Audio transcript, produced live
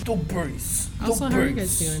The Brace. Also, how are you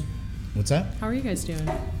guys doing? What's that? How are you guys doing?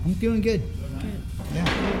 I'm doing good. Good.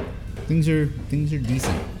 Yeah. Things are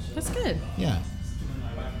decent. That's good. Yeah.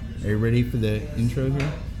 Are you ready for the intro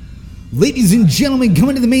here? Ladies and gentlemen,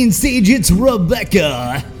 coming to the main stage, it's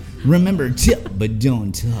Rebecca. Remember, tip but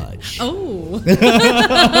don't touch. Oh.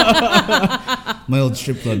 My old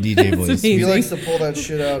strip club DJ voice. amazing. He likes to pull that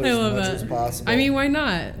shit out I as love much that. as possible. I mean, why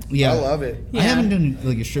not? Yeah. I love it. Yeah. I haven't done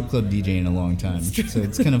like a strip club DJ in a long time, so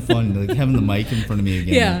it's kind of fun like having the mic in front of me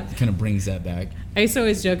again. Yeah. It kind of brings that back. I used to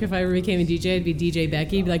always joke if I ever became a DJ, I'd be DJ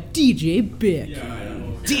Becky. I'd be like, DJ Bick.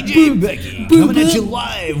 DJ Becky coming at you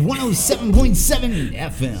live, 107.7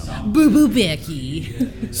 FM. Boo Boo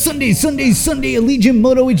Becky. Sunday, Allegiant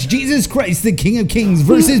motto, it's Jesus Christ, the King of Kings,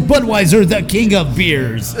 versus Budweiser, the King of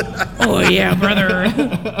Beers. Oh, yeah, brother.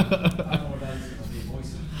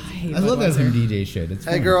 I love that some DJ shit. It's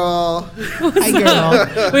Hey, fun. girl. Hi,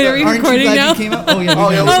 girl. Wait, are we Aren't you recording glad now? you came out? Oh, yeah. Oh,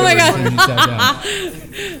 yeah, Oh, my God. God.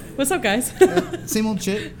 What's up, guys? Same old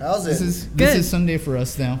shit. How's This it? is Good. Sunday for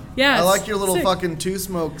us now. Yeah. I like your little sick. fucking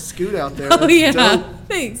two-smoke scoot out there. Oh, That's yeah. dope.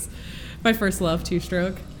 Thanks. My first love,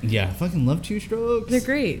 two-stroke. Yeah, I fucking love two strokes. They're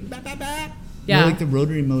great. They're Yeah. like the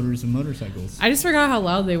rotary motors of motorcycles. I just forgot how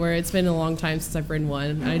loud they were. It's been a long time since I've ridden one.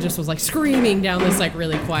 And I just was like screaming down this like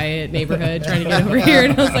really quiet neighborhood trying to get over here.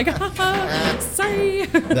 And I was like, haha, sorry.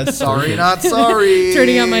 That's Sorry, perfect. not sorry.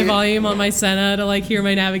 Turning up my volume on my Senna to like hear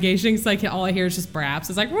my navigation. Cause like all I hear is just braps.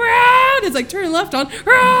 It's like, round. It's like turn left on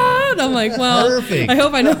round. I'm like, well, Perfect. I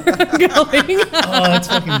hope I know where I'm going. Oh, that's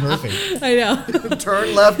fucking perfect. I know.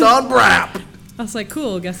 Turn left on Brap. I was like,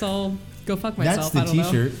 cool. Guess I'll go fuck That's myself. the I don't know.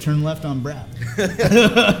 t-shirt. Turn left on Brap.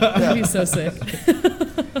 That'd be so sick.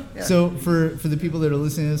 So for the people that are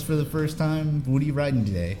listening to this for the first time, what are you riding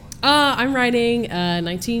today? I'm riding a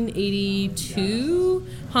 1982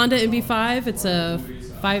 Honda MB5. It's a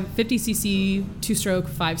 50cc two-stroke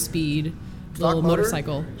 5-speed little motor?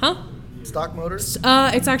 motorcycle. Huh? Stock motor. It's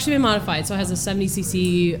actually been modified, so it has a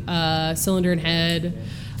 70cc cylinder and head,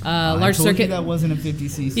 large I told circuit. you that wasn't a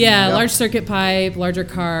 50cc. Yeah, Yeah. large circuit pipe, larger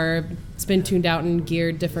carb. It's been tuned out and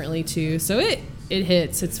geared differently too, so it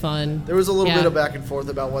hits. It's fun. There was a little Yeah. bit of back and forth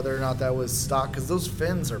about whether or not that was stock because those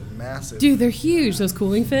fins are massive. Dude, they're huge. Those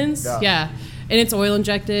cooling fins. Yeah. Yeah. And it's oil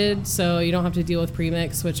injected, so you don't have to deal with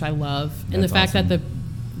premix, which I love. And the That's fact awesome. that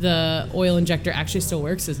the oil injector actually still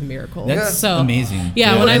works is a miracle. That's so amazing.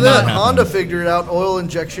 Yeah, when Look I at bought that. Honda figured out oil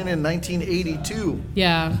injection in 1982.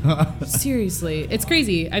 Yeah. Seriously. It's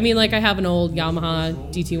crazy. I mean, like I have an old Yamaha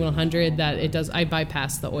DT100 that it does I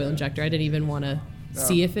bypassed the oil injector. I didn't even want to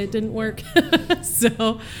see if it didn't work.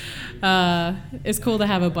 So it's cool to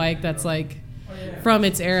have a bike that's like from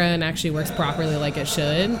its era and actually works properly like it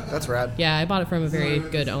should. That's rad. Yeah, I bought it from a very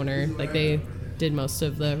good owner. Like they did most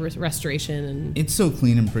of the restoration and It's so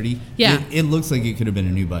clean and pretty. Yeah. It looks like it could have been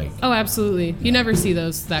a new bike. oh, absolutely. You never see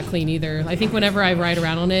those that clean either. I think whenever I ride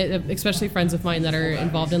around on it, especially friends of mine that are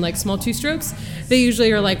involved in like small two-strokes, they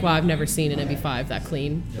usually are like, "Well, I've never seen an MB5 that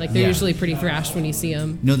clean." Like they're Yeah. usually pretty thrashed when you see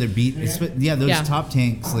them. No, they're beat. Yeah, those Yeah. top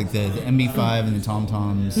tanks, like the MB5 and the Tom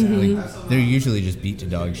Toms, like they're usually just beat to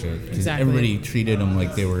dog shit. Because Exactly. everybody treated them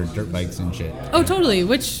like they were dirt bikes and shit. Oh, totally.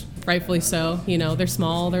 Which rightfully so. You know, they're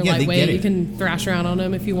small, they're Yeah, they get lightweight. it. You can thrash around on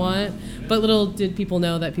them if you want. But little did people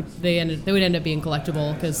know that they would end up being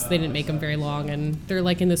collectible because they didn't make them very long, and they're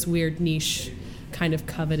like in this weird niche, kind of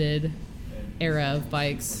coveted era of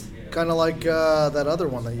bikes. Kind of like that other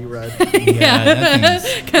one that you ride. Yeah, that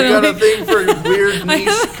thing's, You Kind got a of thing for weird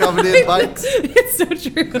niche coveted bikes. It's so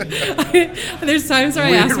true. There's times where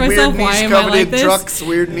I ask Weird myself, niche why am I coveted like this? trucks,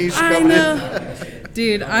 weird niche I coveted. know.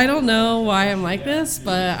 Dude, I don't know why I'm like this,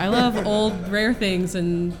 but I love old, rare things,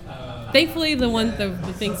 and thankfully the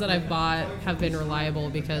things that I've bought have been reliable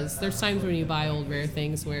because there's times when you buy old, rare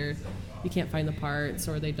things where you can't find the parts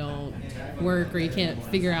or they don't work or you can't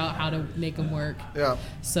figure out how to make them work. Yeah.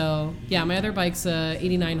 So, yeah, my other bike's a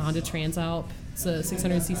 89 Honda Transalp. It's a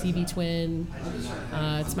 600cc V-twin.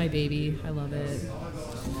 It's my baby. I love it.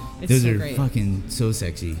 It's those so are great. fucking so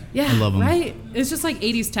sexy. Yeah, I love them. right? It's just like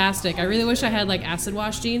 80s tastic. I really wish I had like acid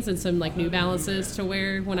wash jeans and some like New Balances to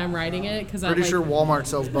wear when I'm riding it. Cause Pretty I, sure like, Walmart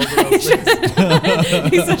sells both of those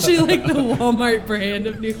things. especially like the Walmart brand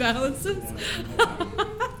of New Balances.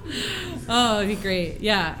 Oh, it'd be great.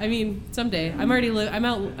 Yeah, I mean, someday. I'm already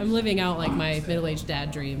I'm living out like my middle-aged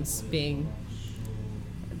dad dreams, being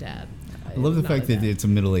a dad. I love the Not fact a that dad. it's a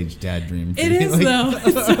middle-aged dad dream. It is though.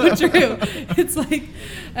 It's so true. It's like,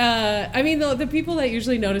 I mean, the people that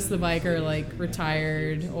usually notice the bike are like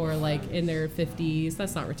retired or like in their 50s.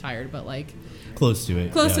 That's not retired, but like Close to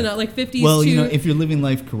it. close yeah. enough, like 50s. Well, to, you know, if you're living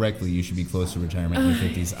life correctly, you should be close to retirement in your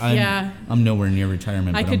 50s. yeah. I'm nowhere near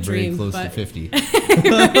retirement, I but could I'm very dream, close but- to 50.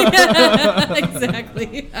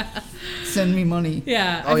 Exactly. Send me money.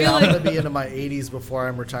 Yeah. Oh I yeah, feel I'm like, gonna be into my 80s before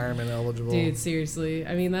I'm retirement eligible. dude, seriously.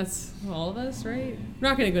 I mean, that's all of us, right? We're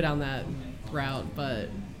not gonna go down that route, but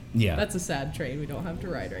Yeah. that's a sad train we don't have to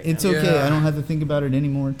ride right It's now. okay. Yeah. I don't have to think about it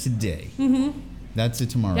anymore today. That's a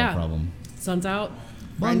tomorrow Yeah. problem. Sun's out.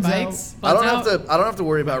 Riding Sun's out. bikes. I don't buns have to. I don't have to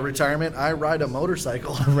worry about retirement. I ride a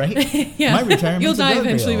motorcycle. Right? Yeah. My retirement's You'll a die guardrail.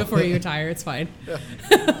 eventually before you retire. It's fine.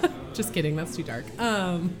 Just kidding. That's too dark.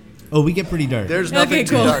 Oh, we get pretty dark. There's nothing Okay,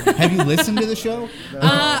 too cool. dark. Have you listened to the show?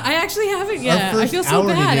 I actually haven't yet. Our I first feel so hour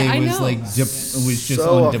bad. today I was know. like was just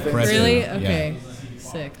So on depressive. Really? Yeah. Okay.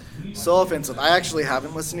 Sick. So offensive. I actually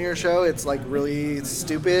haven't listened to your show. It's like really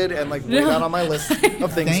stupid and like way No. down on my list of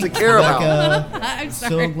things Thanks, to care about. Becca. I'm So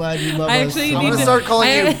sorry. glad you love I us. actually so I'm need gonna much. start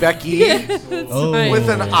calling you Becky Oh. fine. with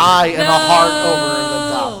an I and a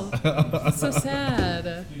heart over the top. That's so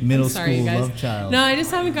sad. Middle I'm sorry, school you guys. love child. No, I just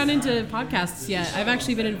haven't gone into podcasts yet. I've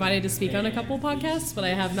actually been invited to speak on a couple podcasts, but I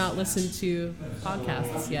have not listened to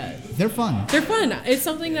podcasts yet. They're fun. They're fun. It's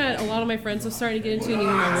something that a lot of my friends have started to get into, and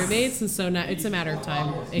even my roommates, and so now it's a matter of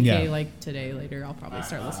time. AKA, Yeah. like today, later, I'll probably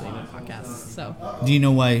start listening to podcasts. So, Do you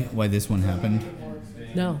know why this one happened?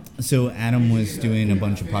 no. So Adam was doing a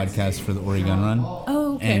bunch of podcasts for the Oregon Run.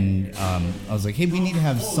 Oh, okay. And I was like, hey, we need to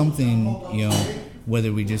have something, you know,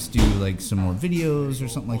 whether we just do like some more videos or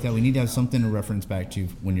something like that. We need to have something to reference back to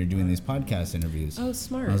when you're doing these podcast interviews. Oh,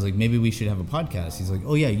 smart. I was like, maybe we should have a podcast. He's like,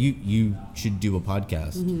 oh yeah, you should do a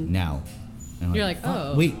podcast now. And I'm You're like, "Fuck,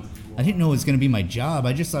 oh." wait, I didn't know it was going to be my job.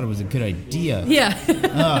 I just thought it was a good idea.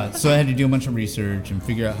 Yeah. So I had to do a bunch of research and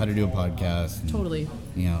figure out how to do a podcast. And, Totally.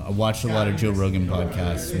 you know, I watched a lot of Joe Rogan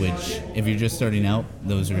podcasts, which if you're just starting out,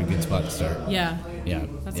 those are a good spot to start. Yeah. Yeah,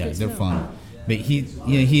 That's yeah, good to they're know. fun. But he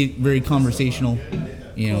very conversational.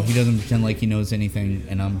 You know, he doesn't pretend like he knows anything,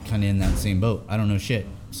 and I'm kind of in that same boat. I don't know shit,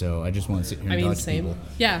 so I just want to sit here and I mean, talk to same. people.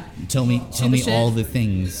 Yeah. Tell me the shit. all the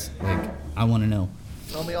things like I want to know.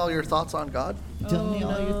 Tell me all your thoughts on God, Tell me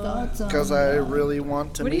all your thoughts on. because I really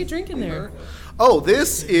want to. What are you meet drinking there? Oh,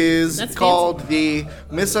 this is That's called the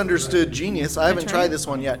Misunderstood Genius. I haven't try tried it? this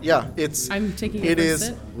one yet. Yeah, it's. I'm taking It a is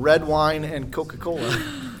sip. red wine and Coca-Cola.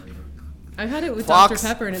 I've had it with Fox,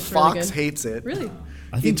 Dr. Pepper, and it's Fox really good. hates it. Really?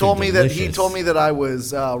 I He think told they're me that delicious. I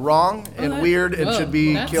was wrong and that- weird and whoa, should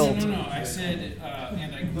be that's- killed. No, I said,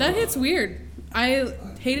 and I That hits weird. I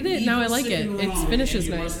hated it, now I like it. Its finish is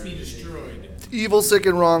nice. must be destroyed. Evil, sick,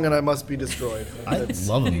 and wrong, and I must be destroyed. I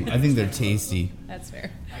love them. I think they're tasty. That's fair.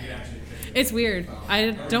 It's weird.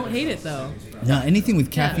 I don't hate it though. Now, anything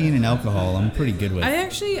with caffeine and alcohol, I'm pretty good with.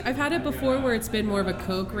 I've had it before where it's been more of a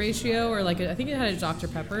Coke ratio, or like I think it had a Dr.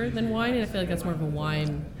 Pepper than wine, and I feel like that's more of a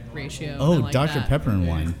wine ratio. and I Oh, like Dr. that. Pepper and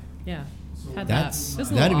wine. Yeah. Had That's that.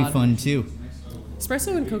 It's a that'd little be odd. fun too.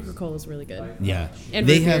 Espresso and Coca-Cola is really good. Yeah. And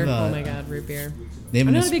they root have beer. Oh my god, root beer. they have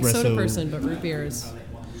I'm an not a big soda espresso- person, but root beer is.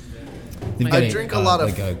 They've I got drink a lot of-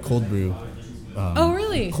 like a cold brew. Oh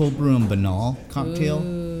really? Cold brew and banal cocktail.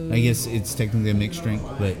 I guess it's technically a mixed drink,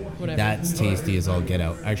 but Whatever. that's tasty as all get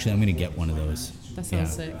out. Actually, I'm gonna get one of those. That sounds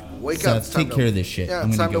Yeah. sick. Wake So up. let's It's time take to- care of this shit. Yeah, I'm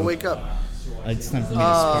it's gonna time to go. wake up. It's time for me to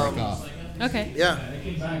spark off. Okay. Yeah.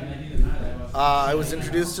 I was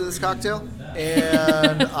introduced to this cocktail,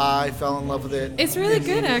 and I fell in love with it. It's really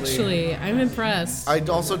good, immediately. actually. I'm impressed. I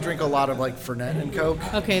also drink a lot of like Fernet and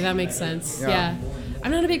Coke. Okay, that makes sense. Yeah. Yeah. I'm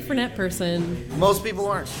not a big Fernet person, Most people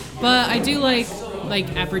aren't. but I do like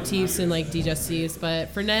aperitifs and like digestifs.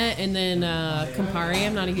 But Fernet and then Campari,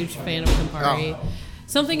 I'm not a huge fan of Campari. Oh.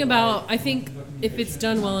 Something about, I think if it's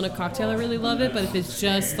done well in a cocktail, I really love it. But if it's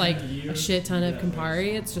just like a shit ton of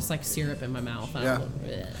Campari, it's just like syrup in my mouth. I don't-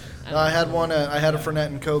 I had one. I had a Fernet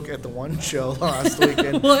and Coke at the one show last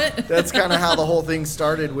weekend. What? That's kind of how the whole thing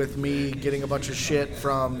started, with me getting a bunch of shit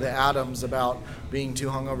from the Adams about being too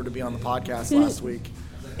hungover to be on the podcast last week.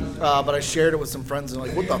 But I shared it with some friends and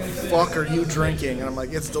like, what the fuck are you drinking? And I'm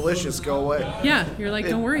like, it's delicious. Go away. Yeah, you're like,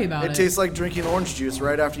 don't worry about it. It tastes like drinking orange juice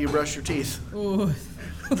right after you brush your teeth. Ooh.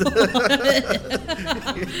 That's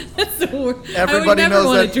the worst. Everybody I would never knows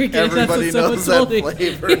want that. to drink it if that's Everybody what someone knows that told me.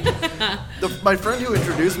 flavor. My friend who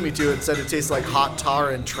introduced me to it said it tastes like hot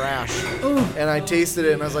tar and trash. And I tasted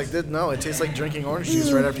it and I was like, no, it tastes like drinking orange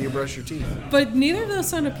juice right after you brush your teeth. But neither of those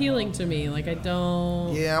sound appealing to me. Like I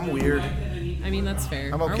don't. Yeah, I'm weird. I mean, that's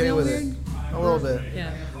fair. I'm Are we okay all with weird? it. A little bit.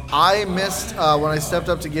 Yeah. I missed when I stepped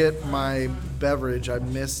up to get my beverage. I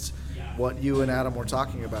missed what you and Adam were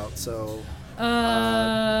talking about. So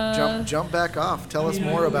jump back off. Tell us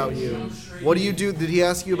more about you. What do you do? Did he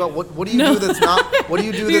ask you about what do you do that's not? What do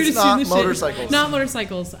you do We were that's just not shooting the shit. motorcycles? Not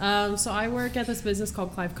motorcycles. So I work at this business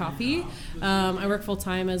called Clive Coffee. I work full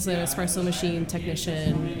time as an espresso machine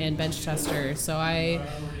technician and bench tester. So I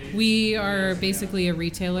We are basically a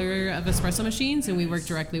retailer of espresso machines, and we work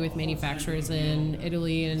directly with manufacturers in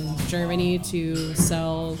Italy and Germany to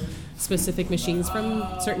sell specific machines from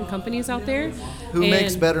certain companies out there. Who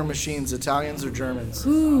makes better machines, Italians or Germans?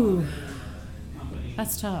 Ooh,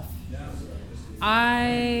 that's tough.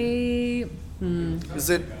 Is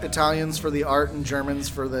it Italians for the art and Germans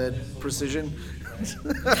for the precision?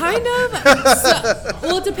 Kind of.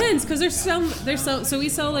 Well, it depends because there's some. So we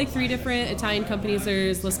sell like 3 different Italian companies.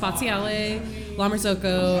 There's La Spaziale, La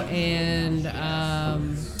Marzocco,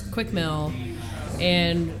 and Quick Mill,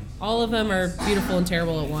 and all of them are beautiful and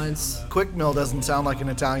terrible at once. Quick Mill doesn't sound like an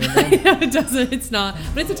Italian name. It doesn't. It's not.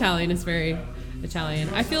 But it's Italian. It's very Italian.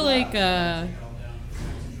 I feel like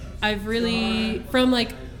I've really from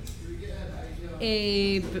like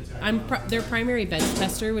I'm their primary bench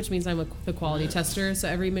tester, which means I'm the quality tester.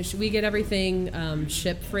 So we get everything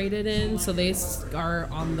ship freighted in, so they are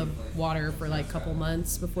on the water for like a couple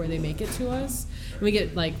months before they make it to us. And we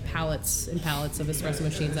get like pallets and pallets of espresso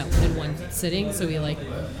machines out in one sitting, so we like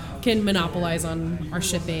can monopolize on our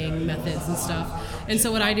shipping methods and stuff. And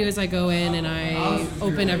so what I do is I go in and I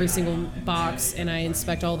open every single box and I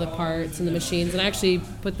inspect all the parts and the machines, and I actually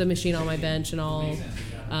put the machine on my bench and I'll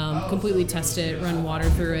completely test it, run water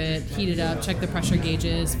through it, heat it up, check the pressure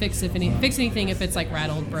gauges, fix anything if it's like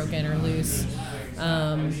rattled, broken, or loose.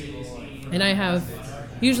 And I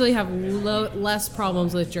usually have less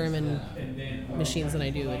problems with German machines than I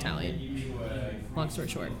do Italian. Long story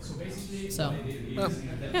short. So,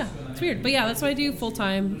 yeah, it's weird. But yeah, that's what I do full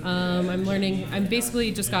time. I'm learning. I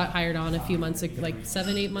basically just got hired on a few months, like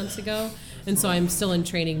 7-8 months ago. And so I'm still in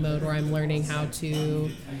training mode where I'm learning how to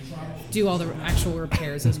do all the actual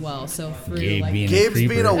repairs as well. So through Gabe's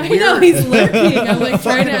being a I know, weird he's lurking. I'm like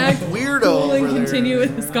trying to act weirdo cool and over there. continue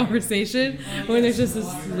with this conversation when there's just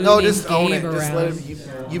this No, looming just own it. Gabe Just around. let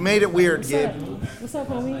it, you made it weird, Gabe. What's up,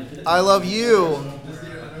 homie? I love you.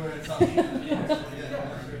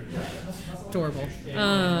 Adorable.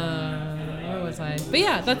 Where was I? But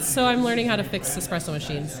yeah, so I'm learning how to fix espresso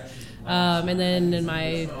machines. And then in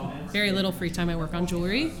my very little free time, I work on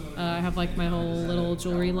jewelry. I have like my whole little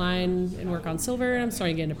jewelry line and work on silver. I'm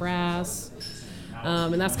starting to get into brass.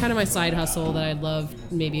 And that's kind of my side hustle that I'd love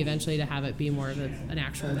maybe eventually to have it be more of an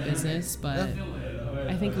actual business. But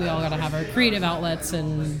I think we all got to have our creative outlets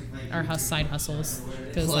and our side hustles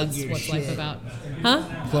because that's what's life about. Huh?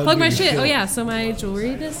 Plug my shit. Oh yeah, so my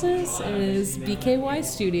jewelry business is BKY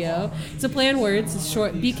Studio. It's a play on words. It's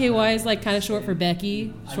short. BKY is like kind of short for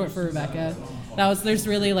Becky, short for Rebecca. There's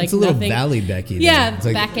really like It's a little nothing. Valley Becky. There. Yeah, It's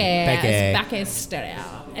like Becky. It's Becky Studio.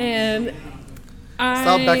 And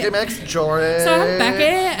So Becky makes jewelry. So I'm Becky,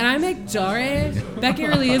 and I make jewelry. Becky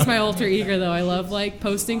really is my alter ego, though. I love like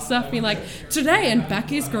posting stuff, being like, today in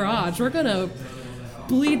Becky's garage, we're gonna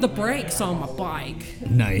bleed the brakes on my bike.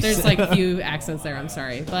 Nice. There's like a few accents there. I'm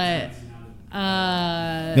sorry, but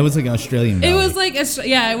that was like Australian Valley. it was like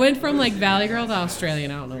I went from like Valley Girl to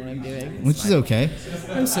Australian. I don't know what I'm doing. Which is okay.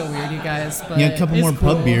 I'm so weird, you guys. But Yeah, a couple it's more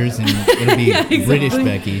cool. pub beers and it'll be Yeah, exactly. British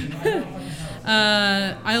Becky.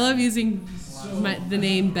 I love using the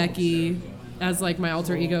name Becky as like my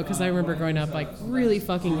alter ego because I remember growing up like really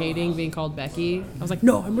fucking hating being called Becky. I was like,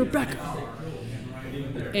 no, I'm Rebecca.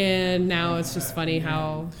 And now it's just funny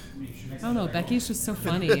how I don't know. Becky's just so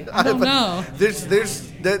funny. I don't know.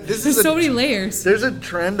 There's so many layers. There's a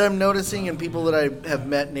trend I'm noticing in people that I have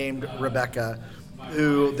met named Rebecca,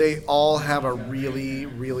 who they all have a really,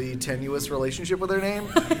 really tenuous relationship with their name.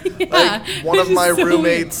 Yeah, Like one of it's my so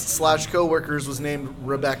roommates / coworkers was named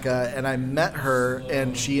Rebecca, and I met her,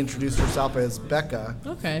 and she introduced herself as Becca.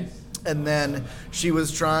 Okay. And then she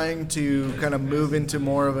was trying to kind of move into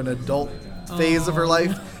more of an adult phase of her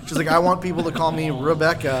life. She's like, I want people to call me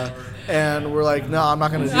Rebecca. And we're like, no, I'm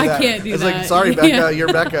not going to do I that. can't do it's that. like, sorry, Becca, Yeah.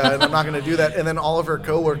 you're Becca, and I'm not going to do that. And then all of her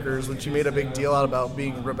coworkers, when she made a big deal out about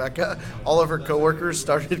being Rebecca, all of her coworkers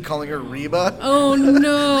started calling her Reba. Oh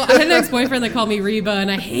no! I had an ex-boyfriend that called me Reba, and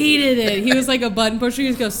I hated it. He was like a button pusher. He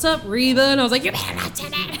would go, "Sup, Reba?" And I was like, "You better not say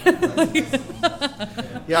that."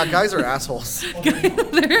 Yeah, guys are assholes.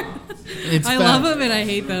 It's I fact. love them and I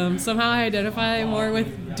hate them. Somehow I identify more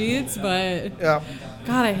with dudes, but Yeah.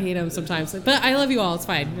 God, I hate them sometimes. But I love you all. It's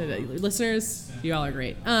fine. Listeners, you all are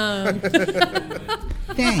great.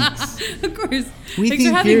 Thanks. Of course. We Thanks for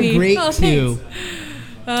think having you're me. great Oh, too.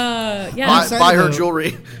 thanks. Yeah. Outside Buy of her the-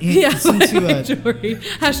 jewelry. Yeah. Since you, Jewelry.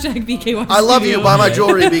 Hashtag BKY. I love you. Studio. Buy my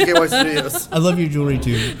jewelry, BKY Studios. I love your jewelry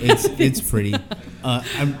too. It's pretty.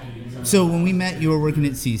 So when we met, you were working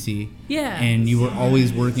at CC. Yeah. And you were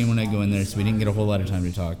always working when I go in there, so we didn't get a whole lot of time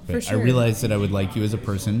to talk. But For sure. I realized that I would like you as a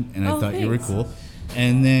person, and I Oh, thought you were thanks. cool.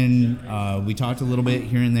 And then we talked a little bit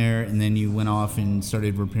here and there, and then you went off and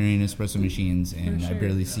started repairing espresso machines, and I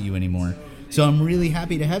barely see you anymore. So I'm really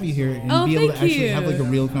happy to have you here and be able to actually have like a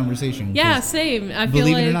real conversation. Yeah, same. I feel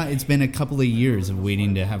believe like, it or not, it's been a couple of years of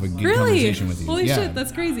waiting to have a good really? conversation with you. Holy yeah. shit,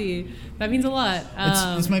 that's crazy. That means a lot.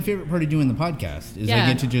 It's my favorite part of doing the podcast is Yeah. I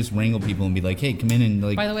get to just wrangle people and be like, hey, come in and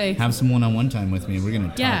like By the way, have some one-on-one time with me. We're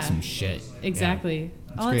gonna Yeah. talk some shit. Exactly. Yeah.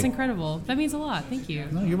 Oh, that's great. incredible. That means a lot. Thank you.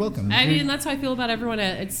 No, you're welcome. I mean, that's how I feel about everyone.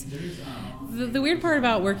 It's the weird part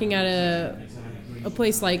about working at a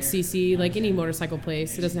place like CC, like any motorcycle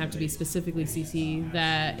place, it doesn't have to be specifically CC,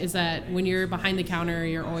 that is that when you're behind the counter,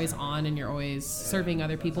 you're always on and you're always serving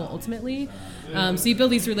other people ultimately. So you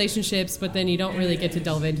build these relationships, but then you don't really get to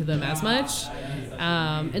delve into them as much.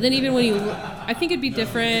 And then even when I think it'd be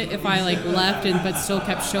different if I like left but still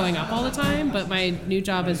kept showing up all the time. But my new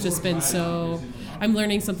job has just been I'm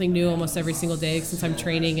learning something new almost every single day since I'm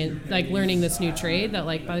training and like learning this new trade that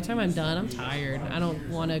like by the time I'm done, I'm tired. I don't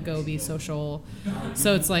want to go be social.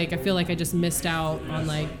 So it's like I feel like I just missed out on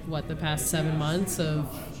like the past 7 months of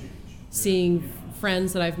seeing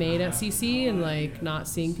friends that I've made at CC and like not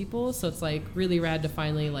seeing people. So it's like really rad to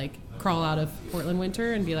finally like crawl out of Portland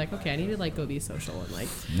winter and be like, okay, I need to like go be social and like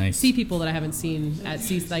Nice. see people that I haven't seen at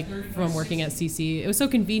CC, like from working at CC. It was so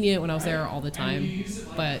convenient when I was there all the time,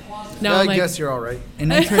 but now I I'm like, guess you're all right.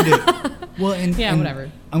 And I tried to, well, and Yeah, and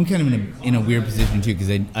whatever. I'm kind of in a weird position too because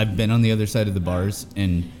I've been on the other side of the bars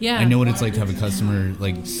and Yeah. I know what it's like to have a customer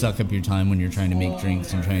like suck up your time when you're trying to make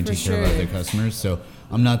drinks and trying to For take care of sure. other customers. So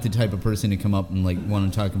I'm not the type of person to come up and like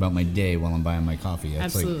want to talk about my day while I'm buying my coffee. It's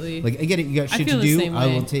Absolutely. Like I get it. You got I shit feel to the do. same I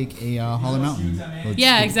way. will take a Holler Mountain. Let's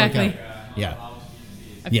Yeah, get the fuck exactly. out. Yeah.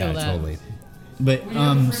 I feel Yeah, that. totally.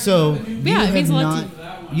 But so Yeah, it means a lot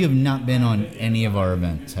you have not been on any of our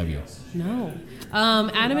events, have you? No.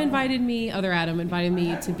 Other Adam invited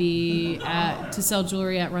me to be to sell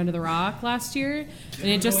jewelry at Run to the Rock last year, and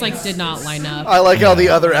it just like did not line up. I like how the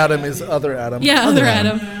other Adam is other Adam. Yeah, other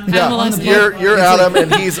Adam. Adam. Yeah, Adam Molesky. you're Adam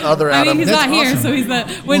and he's other I Adam. mean, he's That's not here, awesome. so he's the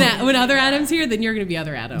when other Adam's here, then you're gonna be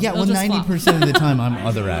other Adam. Yeah, They'll well, just swap. 90% of the time I'm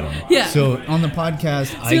other Adam. Yeah. So on the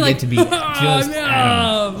podcast, I you're get like, to be just "Oh,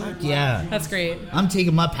 Adam. no." Fuck yeah. That's great. I'm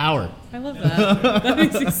taking my power. I love that. That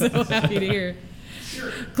makes me so happy to hear.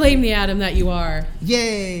 Claim the Adam that you are.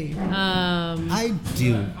 Yay. I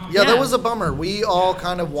do. Yeah, that Yeah. was a bummer. We all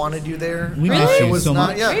kind of wanted you there. We Really? miss It you was so not.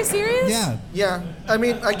 much. Yeah, Are you serious? Yeah. yeah. I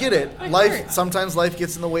mean, I get it. My Life heart. sometimes life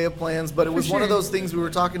gets in the way of plans, but it was one of sure. those things we were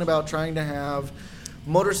talking about trying to have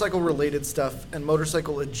motorcycle related stuff and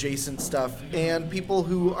motorcycle adjacent stuff and people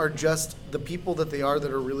who are just the people that they are that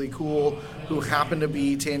are really cool who happen to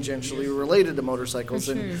be tangentially related to motorcycles.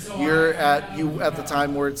 For And sure. you at the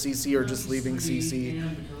time were at CC or just leaving CC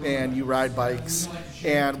and you ride bikes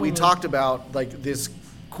and we talked about like this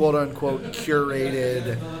quote unquote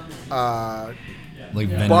curated Like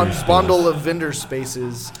vendors. bundle of vendor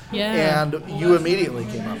spaces. Yeah. And you immediately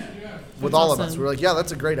came up with all of us. awesome. We were like, yeah,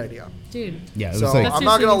 that's a great idea. Dude. Yeah, it was So like, That's I'm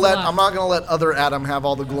not gonna seriously means a lot. I'm not gonna let other Adam have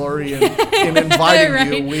all the glory in inviting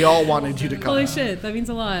Right. you. We all wanted you to come. Holy shit, that means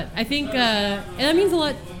a lot. I think, and that means a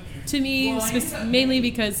lot to me, mainly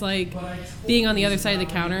because like being on the other side of the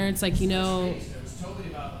counter, it's like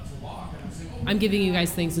I'm giving you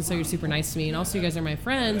guys things, and so you're super nice to me, and also you guys are my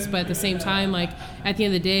friends. But at the same time, like at the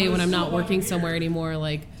end of the day, when I'm not working somewhere anymore,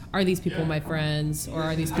 like are these people my friends, or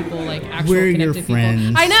are these people like actual We're your connected friends.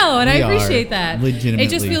 people? I know, and We I appreciate are, that. legitimately. It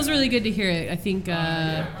just feels really good to hear it. I think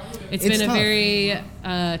it's been a tough. very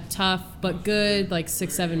tough but good like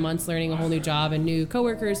 6-7 months learning a whole new job and new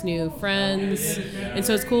coworkers, new friends, and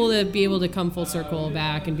so it's cool to be able to come full circle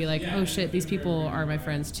back and be like, oh shit, these people are my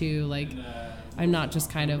friends too. Like I'm not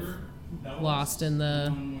just kind of lost in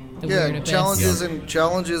the weird Yeah, abyss.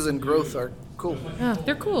 challenges and growth are cool. Oh,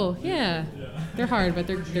 they're cool. Yeah, they're hard, but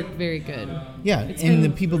they're very good. yeah, It's and the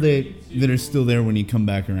been- people that are still there when you come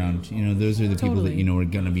back around, those are the people that Totally. are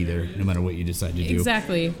going to be there no matter what you decide to do.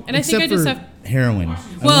 Exactly, and Except I think I just for have. heroin.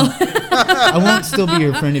 Well, I won't still be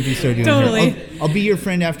your friend if you start doing Totally. heroin. I'll be your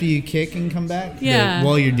friend after you kick and come back. but Yeah.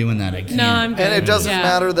 while you're doing that, I can't. no, I'm good. And it doesn't Yeah.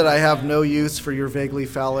 matter that I have no use for your vaguely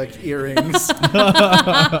phallic earrings.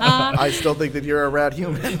 I still think that you're a rad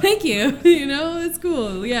human. Thank you. It's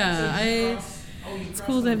cool. Yeah, it's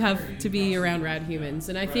cool to have to be around rad humans,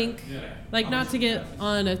 and I think, like, not to get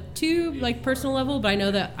on a too like personal level, but I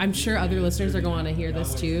know that I'm sure other listeners are going to hear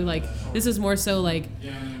this too. Like, this is more so like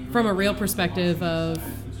from a real perspective of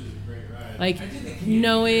like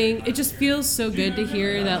knowing. It just feels so good to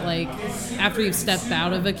hear that like after you've stepped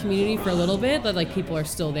out of a community for a little bit, that like people are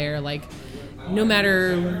still there. Like, no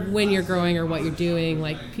matter when you're growing or what you're doing,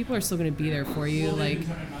 like people are still going to be there for you. Like.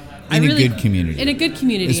 In a good community. In a good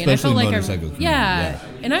community. Especially and I felt like motorcycle community. Yeah.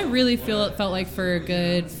 And I really felt like for a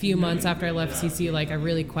good few months after I left CC, like I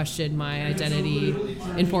really questioned my identity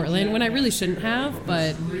in Portland when I really shouldn't have.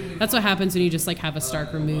 But that's what happens when you just like have a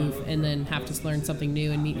stark remove and then have to learn something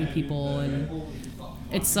new and meet new people. And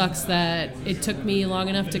it sucks that it took me long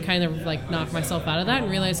enough to kind of like knock myself out of that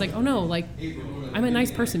and realize like, oh no, like I'm a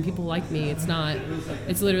nice person. People like me. It's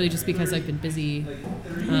literally just because I've been busy.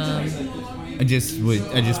 I just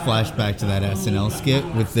flashed back to that SNL skit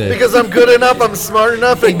with the Because I'm good enough, I'm smart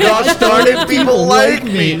enough, and gosh darn it, people like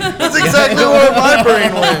me. That's exactly where my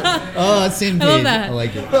brain went. Same page. I love that. I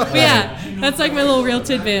like it. But yeah, that's like my little real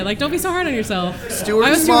tidbit. Like, don't be so hard on yourself. Stuart I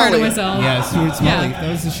was too hard on Smalley. myself. Yeah, Stuart Smalley. Yeah.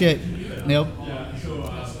 That was the shit. Yep.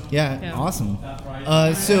 Yeah, awesome.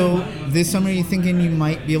 So this summer, you thinking you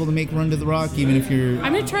might be able to make Run to the Rock, even if you're...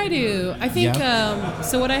 I'm going to try to. I think,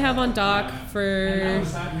 so what I have on dock for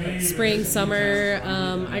spring, summer,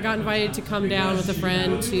 I got invited to come down with a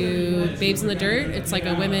friend to Babes in the Dirt. It's like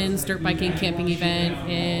a women's dirt biking camping event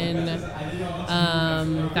in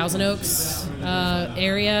Thousand Oaks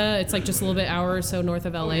area. It's like just a little bit hour or so north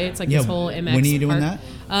of LA. It's like this whole MX When are you doing park.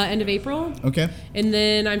 that? End of April. Okay. And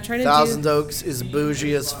then I'm trying to Thousand Oaks is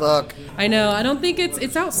bougie as fuck. I know. I don't think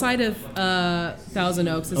it's outside of Thousand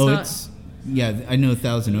Oaks. It's Oh, not. it's... Yeah, I know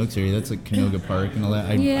Thousand Oaks area. That's like Canoga Park and all that.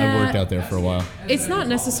 I worked out there for a while. It's not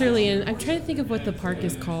necessarily in... I'm trying to think of what the park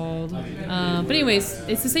is called. But anyways,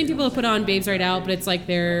 it's the same people that put on Babes Ride Out, but it's like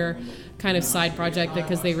their kind of side project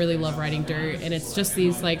because they really love riding dirt. And it's just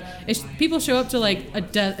these like... people show up to like a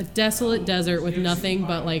desolate desert with nothing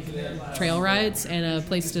but like trail rides and a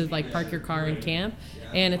place to like park your car and camp.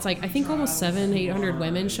 And it's like, I think almost 700-800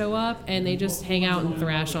 women show up and they just hang out and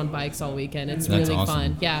thrash on bikes all weekend. It's That's really awesome.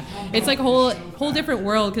 fun. Yeah. It's like a whole different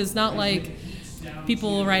world because not like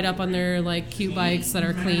people ride up on their like cute bikes that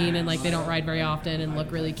are clean and like they don't ride very often and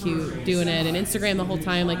look really cute doing it. And Instagram the whole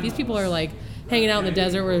time, like these people are like hanging out in the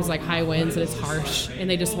desert where there's like high winds and it's harsh and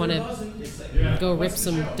they just want to go rip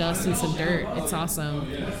some dust and some dirt. It's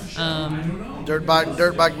awesome. Dirt bike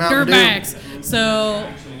Mountain Dirt Dew. bikes. So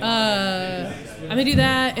I'm gonna do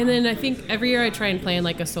that, and then I think every year I try and plan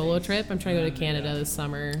like a solo trip. I'm trying to go to Canada this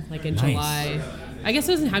summer, like in July. I guess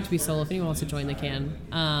it doesn't have to be solo. If anyone wants to join, they can.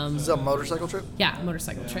 Is it a motorcycle trip? Yeah,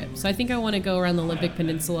 motorcycle trip. So I think I want to go around the Olympic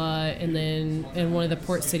Peninsula, and then in one of the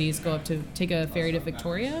port cities, go up to take a ferry to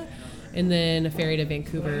Victoria, and then a ferry to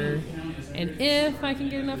Vancouver. And if I can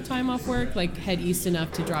get enough time off work, like head east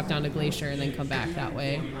enough to drop down to Glacier and then come back that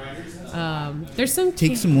way. There's some...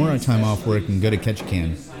 Take some more time off work and go to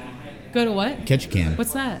Ketchikan. Go to what? Ketchikan.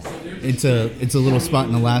 What's that? It's a little spot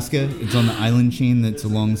in Alaska. It's on the island chain that's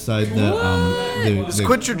alongside the Just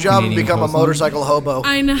quit your job and Canadian become a coastline. motorcycle hobo.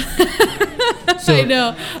 I know. So- I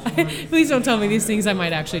know. Please don't tell me these things. I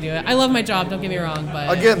might actually do it. I love my job. Don't get me wrong,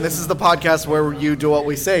 but Again, this is the podcast where you do what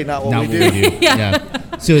we say, not what Not we what do. we do.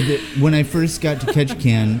 Yeah. So when I first got to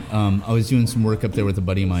Ketchikan, I was doing some work up there with a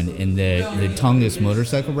buddy of mine, and the Tongass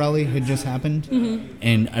motorcycle rally had just happened,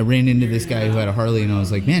 and I ran into this guy who had a Harley, and I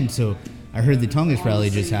was like, man, so I heard the Tongass rally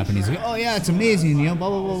just happened. He's like, oh yeah, it's amazing, you know, blah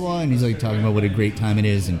blah blah blah, and he's like talking about what a great time it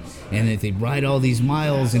is, and that they ride all these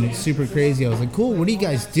miles, and it's super crazy. I was like, cool, what do you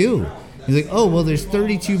guys do? He's like, oh well, there's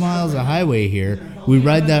 32 miles of highway here. We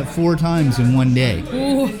ride that 4 times in one day.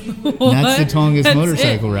 Ooh, And that's the Tongass That's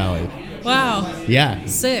motorcycle it. rally. Wow. Yeah.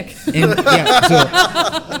 Sick. And yeah,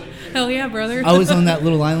 so Hell yeah, brother. I was on that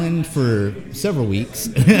little island for several weeks,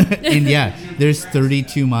 and yeah, there's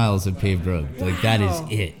 32 miles of paved road. Like that is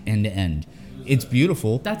it, end to end. It's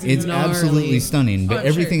beautiful. That's it's gnarly. absolutely stunning. But Oh, I'm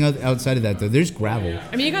everything sure. outside of that, though, there's gravel.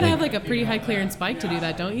 I mean, you gotta have like a pretty high clearance bike to do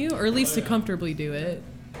that, don't you? Or at least to comfortably do it.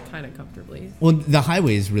 Kind of comfortably. Well, the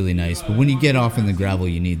highway is really nice, but when you get off in the gravel,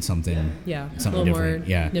 you need something. Yeah. something a little different. more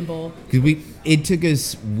Yeah, nimble. because it took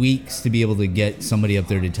us weeks to be able to get somebody up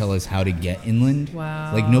there to tell us how to get inland.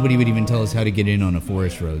 Wow. Like nobody would even tell us how to get in on a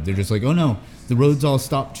forest road. They're just like, oh no, the roads all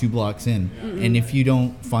stop 2 blocks in, and if you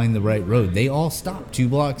don't find the right road, they all stop 2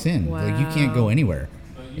 blocks in. Like you can't go anywhere.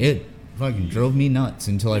 It fucking drove me nuts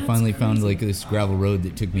until I finally found like this gravel road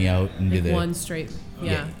that took me out into Like the one straight.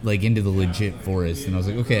 Yeah. like into the legit forest, and I was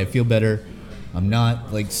like, okay, I feel better. I'm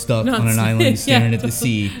not like stuck Not on an sick. island staring Yeah, at the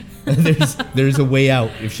sea. there's a way out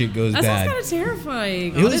if shit goes That bad. sounds kind of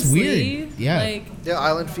terrifying. It was honestly. weird. Yeah. Like, Yeah,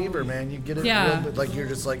 island fever, man. You get it Yeah. real bit, like you're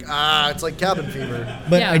just like, it's like cabin fever.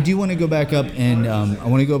 But Yeah. I do want to go back up, and I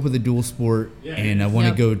want to go up with a dual sport, and I want to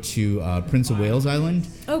Yep. go to Prince of Wales Island.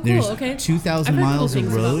 oh, cool. There's okay. 2,000 I've heard cool miles of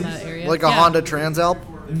things about road. that area. Like a Yeah. Honda Transalp.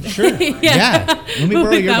 Sure. Yeah. Let me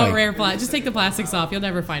borrow your Without bike. rare plat. Just take the plastics off. You'll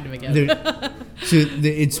never find them again. There, So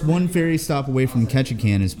it's one ferry stop away from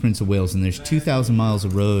Ketchikan is Prince of Wales, and there's 2,000 miles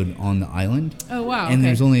of road on the island. Oh, wow. And okay.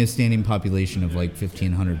 there's only a standing population of like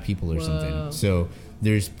 1,500 people or Whoa. something. So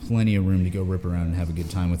there's plenty of room to go rip around and have a good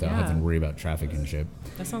time without Yeah. having to worry about traffic and shit.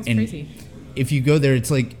 That sounds And crazy. if you go there, it's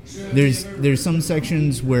like there's some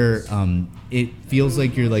sections where it feels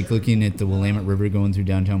like you're like looking at the Willamette River going through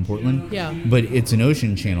downtown Portland. Yeah. But it's an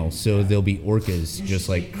ocean channel, so there'll be orcas just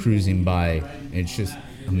like cruising by. It's just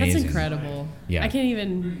amazing. That's incredible. Yeah. I can't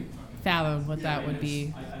even fathom what that would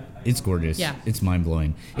be. It's gorgeous. Yeah. It's mind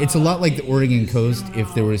blowing. It's a lot like the Oregon coast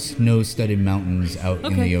if there was snow-studded mountains out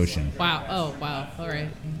in the ocean. Wow. Oh, wow. All right.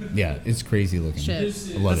 Yeah, it's crazy looking. Shit.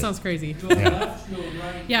 I love That it. sounds crazy. Yeah.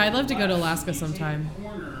 Yeah, I'd love to go to Alaska sometime.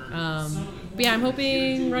 But yeah, I'm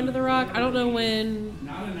hoping Run to the Rock. I don't know when.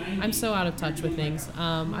 I'm so out of touch with things.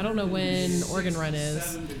 I don't know when Oregon Run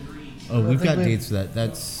is. Oh, we've got we- dates for that.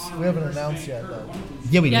 That's We haven't announced yet, though.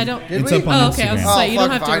 yeah, we Yeah, did. I don't. Did It's we? up on Oh, Instagram. okay. I was Oh, saying you don't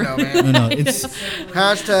fuck have if to. I know, man. No, it's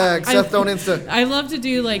Hashtag Seth don't Insta. I love to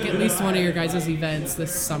do like at least one of your guys' events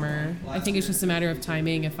this summer. I think it's just a matter of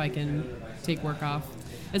timing if I can take work off.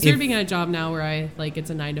 It's weird being at a job now where I like it's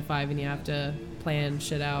a 9 to 5 and you have to plan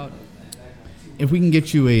shit out. if we can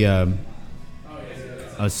get you a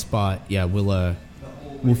spot, yeah, we'll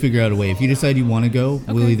figure out a way. If you decide you want to go,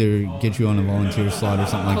 we'll Okay. either get you on a volunteer slot or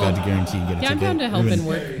something like that to guarantee you get a Yeah, I'm ticket. down to help We've and been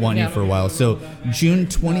work. wanting Yeah. you for a while. So June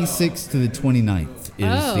 26th to the 29th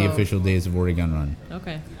is the Oh. official days of Oregon Run.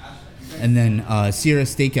 Okay. And then Sierra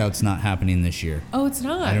Stakeout's not happening this year. Oh, it's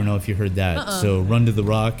not. I don't know if you heard that. So Run to the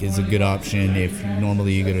Rock is a good option if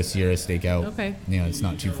normally you go to Sierra Stakeout. Okay. Yeah, it's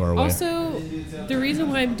not too far away. Also, the reason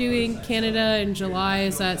why I'm doing Canada in July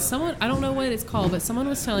is that someone, I don't know what it's called, but someone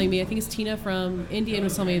was telling me, I think it's Tina from Indian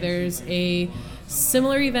was telling me there's a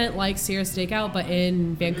similar event like Sierra Stakeout, but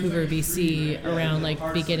in Vancouver, BC, around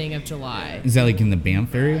like beginning of July. Is that like in the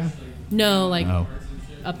Banff area? No, like Oh,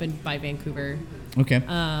 up in by Vancouver. okay.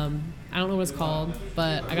 I don't know what it's called,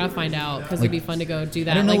 but I gotta find out because Like- it'd be fun to go do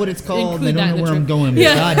that. I don't know like, what it's called. I include don't that know in the where I'm trip. going, but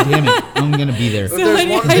Yeah. God damn it, I'm going to be there. So there's I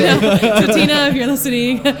one- know. So Tina, if you're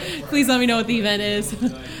listening, please let me know what the event is.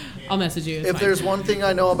 I'll message you. It's If fine. there's one thing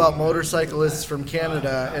I know about motorcyclists from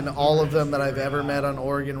Canada, and all of them that I've ever met on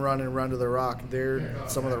Oregon Run and Run to the Rock, they're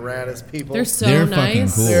some of the raddest people. They're so They're nice. fucking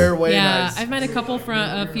cool. They're way yeah, nice. I've met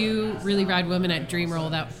a few really rad women at Dream Roll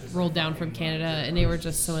that rolled down from Canada, and they were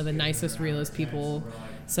just some of the nicest, realest people.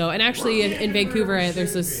 So, and actually in Vancouver,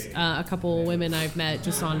 there's this a couple women I've met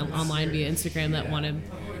just online via Instagram that want to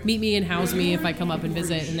meet me and house me if I come up and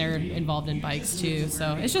visit, and they're involved in bikes too.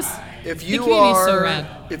 So it's just If the you community's so are rad.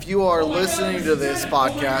 if you are listening to this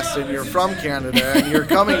podcast and you're from Canada and you're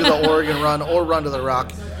coming to the Oregon Run or Run to the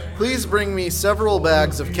Rock, please bring me several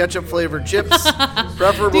bags of ketchup flavored chips,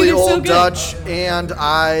 preferably Dude, they're so Old good. Dutch, and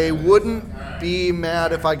I wouldn't be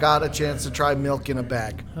mad if I got a chance to try milk in a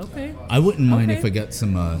bag. Okay. I wouldn't mind Okay. if I got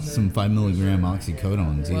some 5 milligram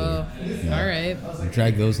oxycodones either. Whoa. All right.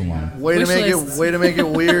 Drag those along. Way Wish to make lists. it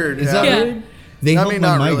weird. Is yeah. that Yeah. weird? They I help mean,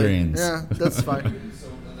 my not really. migraines. Yeah, that's fine.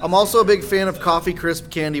 I'm also a big fan of Coffee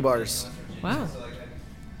Crisp candy bars. Wow.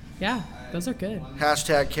 Yeah, those are good.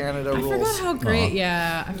 Hashtag Canada I rules. forgot how great. Aw.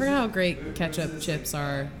 Yeah, I forgot how great ketchup chips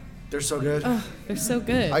are. They're so good. Oh, they're so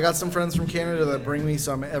good. I got some friends from Canada that bring me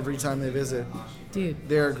some every time they visit. Dude,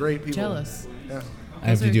 They're great people. jealous. Yeah. I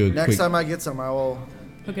have to do a Next quick. time I get some, I will.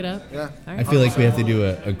 Hook it up. Yeah. All I right. feel like we have to do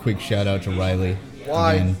a quick shout out to Riley.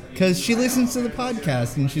 Why? Because she listens to the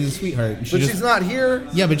podcast and she's a sweetheart. And she But just, she's not here.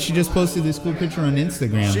 Yeah, but she just posted this cool picture on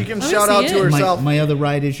Instagram. She can Let me shout see out it. to My- herself. My other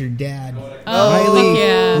ride is your dad. Oh, Riley,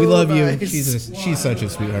 yeah. we love you. Nice. She's such a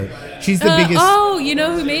sweetheart. She's the biggest. Oh, you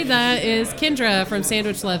know who made that is Kendra from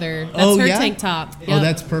Sandwich Leather. That's Oh, her yeah? tank top. Oh, Yep.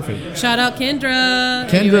 that's perfect. Shout out Kendra.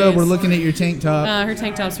 Kendra, Anyways, we're looking at your tank top. Her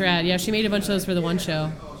tank top's rad. Yeah, she made a bunch of those for the one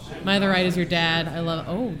show. My other ride is your dad. I love.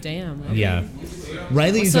 Oh, damn. Okay. Yeah.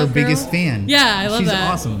 Riley's What's our up, girl? biggest fan. Yeah, I love She's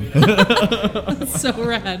that. awesome. So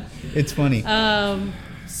rad. It's funny.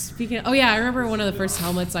 Speaking of, oh yeah, I remember one of the first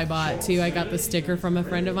helmets I bought too. I got the sticker from a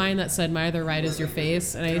friend of mine that said "My other ride is your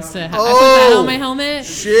face," and I used to I put that on my helmet.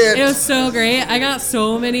 shit. It was so great. I got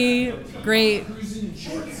so many great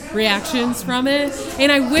reactions from it,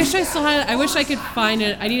 and I wish I still had. I wish I could find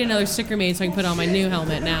it. I need another sticker made so I can put it on my new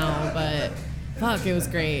helmet now. But fuck, it was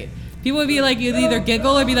great. People would be like, you'd either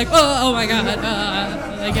giggle or be like, oh my god,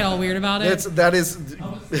 they get all weird about it. That is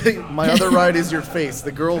my other ride is your face.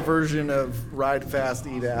 The girl version of Ride Fast,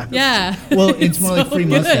 Eat Ass. Yeah. Well, it's more like free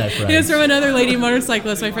good. mustache It was rides. from another lady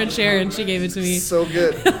motorcyclist, my friend Sharon. She gave it to me. So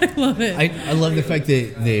good. I love it. I love the fact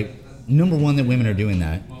that number one that women are doing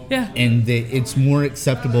that, Yeah. And it's more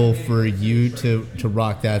acceptable for you to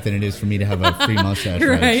rock that than it is for me to have a free mustache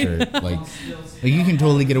ride Right. shirt. Like you can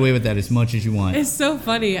totally get away with that as much as you want. It's so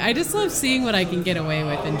funny. I just love seeing what I can get away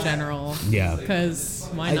with in general. Yeah. Because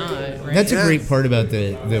why not, right? That's a Yes. great part about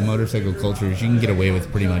the motorcycle culture is you can get away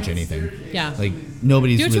with pretty much anything. Yeah. Like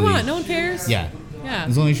nobody's Do what really. you want. No one cares. Yeah. Yeah.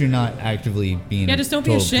 As long as you're not actively being. Yeah, just don't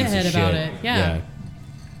be a total piece of shithead about shit. it. Yeah.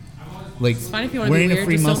 Like fine if you wanna be wearing a weird,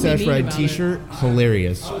 free just don't be mustache mean ride about T-shirt,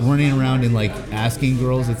 hilarious. Running around and like asking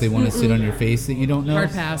girls if they want to sit on your face that you don't know.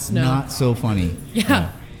 Hard pass, no. Not so funny.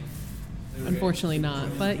 Yeah. Unfortunately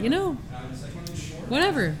not. But,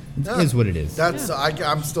 whatever. It is what it is. That's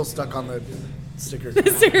I'm still stuck on the sticker.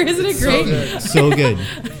 Isn't it So great? good. So good.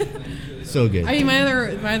 So good. I mean, my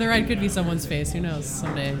other ride could be someone's face. Who knows?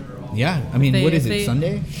 Someday. Yeah. I mean, what is they- it?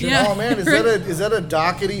 Sunday? Yeah. Oh man, is that a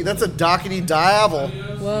Dockety? That's a Dockety Diavel.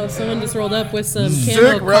 Whoa, someone just rolled up with some Sick,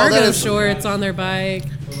 camo bro. That cargo is- shorts on their bike.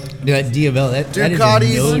 That Diavel. That is a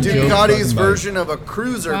Ducati's no-joke Ducati's fucking bike. version of a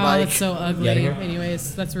cruiser Oh, bike. it's so ugly. You outta here?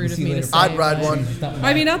 Anyways, that's rude of see me you to later. say. I'd ride but- one.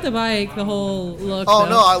 I mean, not the bike, the whole look. Oh though.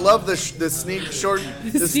 no, I love the sneakers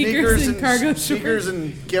and cargo sneakers shorts.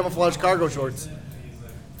 and camouflage cargo shorts.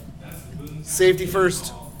 Safety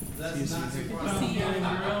first.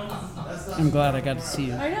 I'm glad I got to see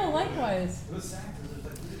you. I know, likewise.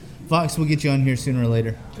 Fox, we'll get you on here sooner or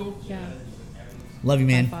later. Yeah. Love you,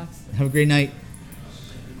 man. Bye, Fox. Have a great night.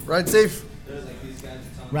 Ride safe.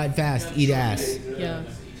 Ride fast. Eat ass. Yeah.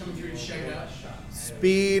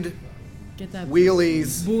 Speed. Get that.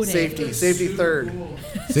 Wheelies. Booty. Safety third.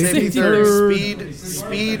 Safety third.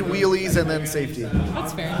 Speed wheelies and then safety.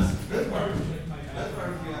 That's fair.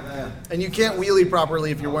 And you can't wheelie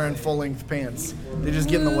properly if you're wearing full length pants. They just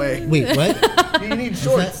get in the way. Wait, what? You need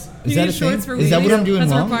shorts. Is You that need a thing? shorts for Is that what wheelies? I'm doing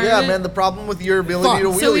That's wrong? required. Yeah, man. The problem with your ability to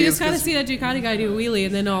Fuck. wheelie So we is just gotta 'cause- see that Ducati guy do a wheelie,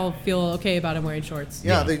 and then I'll feel okay about him wearing shorts.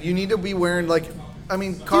 Yeah, that you need to be wearing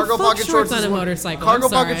cargo fuck pocket shorts shorts on is a one- motorcycle. Cargo I'm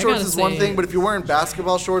sorry, pocket I shorts gotta is one say thing, it. but if you're wearing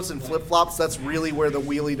basketball shorts and flip flops, that's really where the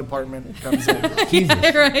wheelie department comes in. Jesus.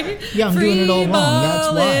 Yeah, right? Yeah, I'm doing it all wrong. That's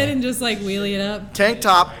Free why. ball in and just like wheelie it up. Tank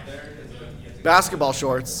top, basketball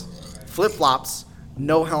shorts, flip flops,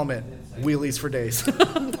 no helmet, wheelies for days.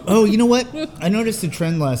 Oh, you know what? I noticed a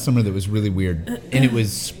trend last summer that was really weird, and it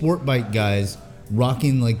was sport bike guys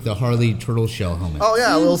rocking like the Harley turtle shell helmet. Oh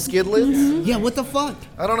yeah, little skid lids. Yeah, what the fuck?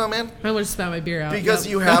 I don't know, man. I'm gonna spat my beer out. Because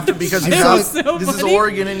Yep. you have to. Because you I have. saw so this is funny.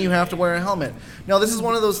 Oregon, and you have to wear a helmet. Now, this is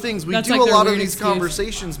one of those things we That's do like a their lot of weird these excuse.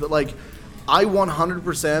 conversations, but like, I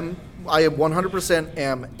 100%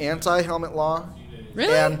 am anti-helmet law.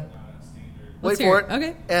 Really? And Let's wait hear for it. it.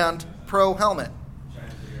 Okay. And pro helmet.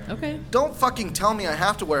 Okay. Don't fucking tell me I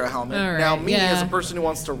have to wear a helmet. All right, Now, me yeah. as a person who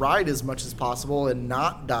wants to ride as much as possible and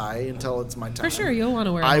not die until it's my time. For sure, you'll want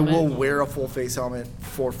to wear a I helmet. will wear a full face helmet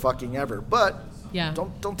for fucking ever. But Yeah.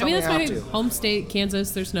 don't tell I mean, me that's I my have to. home state,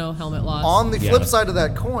 Kansas. There's no helmet laws. On the Yeah. flip side of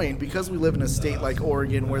that coin, because we live in a state like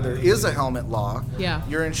Oregon where there is a helmet law, Yeah.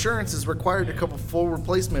 your insurance is required to cover full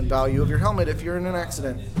replacement value of your helmet if you're in an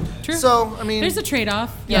accident. True. So, I mean, There's a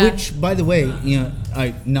trade-off. Yeah. Which, by the way,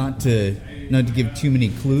 not to give too many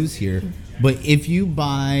clues here, but if you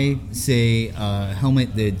buy, say, a helmet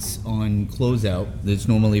that's on closeout that's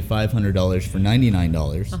normally $500 for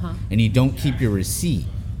 $99, and you don't keep your receipt,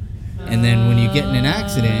 and then when you get in an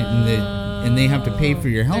accident and they have to pay for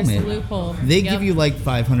your There's the helmet, loophole. they Yep. give you like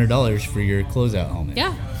 $500 for your closeout helmet.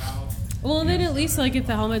 Yeah. Well, then at least like if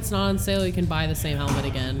the helmet's not on sale, you can buy the same helmet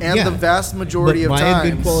again. and Yeah. the vast majority But of buy times,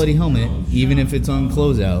 a good quality helmet, even if it's on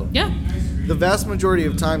closeout. Yeah. the vast majority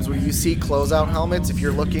of times when you see closeout helmets, if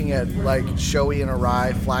you're looking at like Shoei and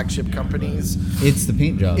Arai flagship companies, It's the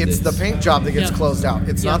paint job. it's the that's- paint job that gets Yeah. closed out.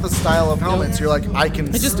 It's Yeah. not the style of helmets. You're like, I can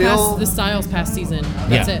It just still. passed the styles past season.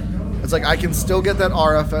 That's Yeah. it. It's like I can still get that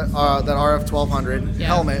RF 1200 Yeah.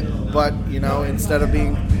 helmet, but instead of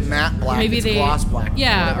being matte black, Maybe it's they gloss black.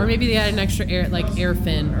 Yeah, or maybe they add an extra air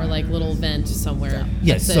fin or like little vent somewhere.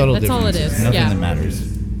 Yes, That's subtle it. That's all it differences. is. Nothing yeah. that matters.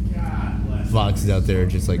 Fox is out there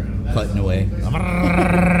just like putting away.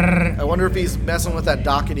 I wonder if he's messing with that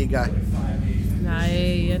Dockety guy.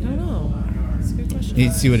 I don't know. That's a good question.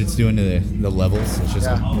 You see what it's doing to the levels? It's just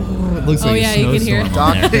Yeah. it looks Oh, like yeah, a you can hear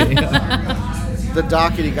snowstorm it. on there. The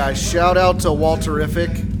Dockety guy. Shout out to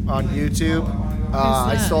Walterific on YouTube.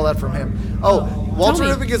 I that? stole that from him. Oh,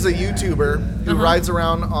 Walterific me. is a YouTuber who rides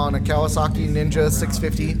around on a Kawasaki Ninja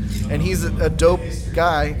 650, and he's a dope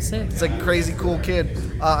guy. Sick. He's like a crazy cool kid.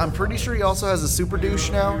 I'm pretty sure he also has a Super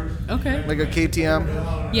Douche now, Okay. like a KTM.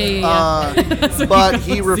 Yeah. So But you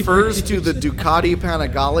he don't refers see to the Ducati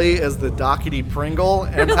Panigale as the Dockety Pringle,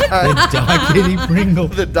 and Dockety Pringle.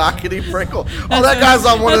 the Dockety Pringle. Oh, That's that a- guy's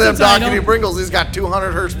on one of them that's a title. Dockety Pringles. He's got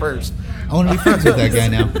 200 horsepower. I want to be friends with that guy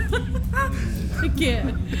now. I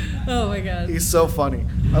can't. Oh my god. He's so funny.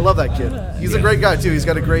 I love that kid. He's a great guy too. He's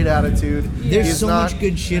got a great attitude. There's He's so not, much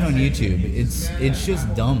good shit on YouTube. It's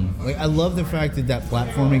just dumb. Like I love the fact that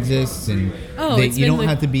platform exists and that you don't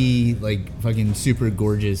have to be like fucking super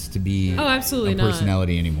gorgeous to be absolutely a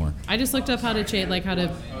personality anymore. I just looked up how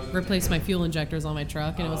to replace my fuel injectors on my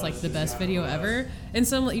truck, and it was like the best video ever. And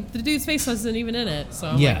the dude's face wasn't even in it, so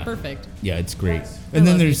I'm like, perfect. Yeah, it's great. And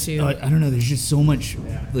then there's YouTube. I don't know. There's just so much.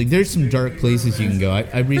 Like there's some dark places you can go.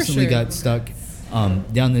 I recently got stuck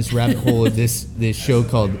down this rabbit hole of this show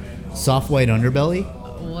called Soft White Underbelly.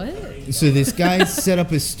 What? So this guy set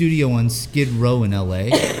up a studio on Skid Row in LA,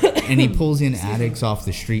 and he pulls in addicts off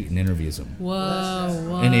the street and interviews them. Whoa,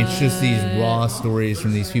 what? And it's just these raw stories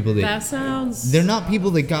from these people that sounds... They're not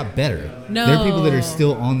people that got better. No. They're people that are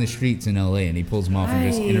still on the streets in LA, and he pulls them off and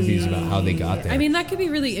just interviews about how they got there. I mean, that could be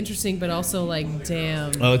really interesting, but also like,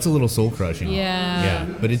 damn. Oh, it's a little soul crushing. Yeah. Yeah,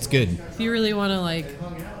 but it's good. If you really want to like...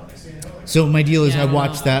 So my deal is I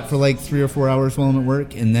watch that for like 3 or 4 hours while I'm at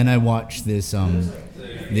work, and then I watch this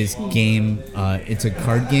game. It's a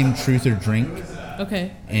card game, Truth or Drink.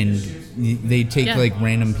 Okay. And they take like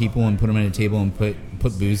random people and put them at a table and put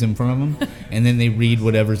booze in front of them, and then they read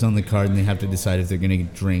whatever's on the card, and they have to decide if they're gonna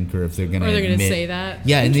drink or if they're gonna. Or they're gonna say that.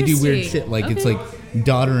 Yeah, and they do weird shit like it's like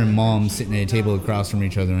daughter and mom sitting at a table across from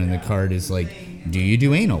each other, and the card is like, "Do you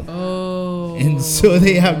do anal?" Oh. And so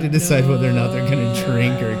they have to decide whether or not they're gonna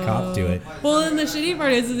drink or cop to it. Well, then the shitty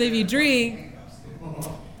part is if you drink,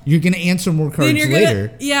 you're going to answer more cards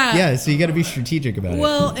later. Yeah. Yeah, so you got to be strategic about it.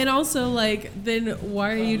 Well, and also, like, then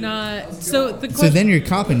why are you not... So then you're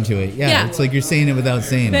copping to it. Yeah, it's like you're saying it without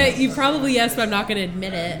saying it. You probably, yes, but I'm not going to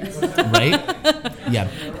admit it. Right? Yeah.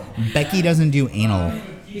 Becky doesn't do anal.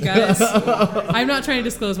 You guys, I'm not trying to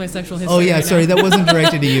disclose my sexual history. Oh, yeah, sorry, that wasn't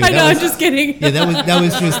directed to you. I know, I'm just kidding. Yeah, that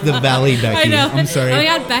was just the Valley Becky. I know. I'm sorry. Oh, my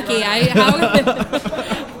God, Becky.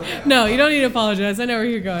 No, you don't need to apologize. I know where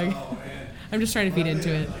you're going. I'm just trying to feed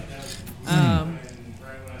into it.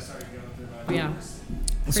 Yeah.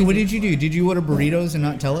 So what did you do? Did you order burritos and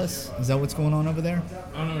not tell us? Is that what's going on over there?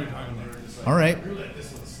 I don't know what you're talking about. All right.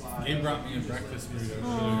 Gabe brought me a breakfast burrito.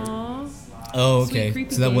 Aww. Oh, Sweet, okay.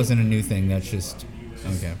 creepy So that Gabe. wasn't a new thing. That's just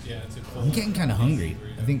okay. Yeah, it's a cool. I'm getting kind of hungry.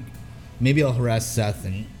 I think maybe I'll harass Seth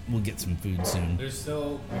and we'll get some food soon. There's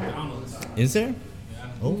still McDonald's. Is there?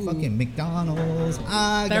 Oh, fucking McDonald's.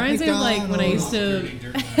 That reminds me of like when I used to.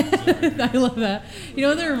 I love that. You know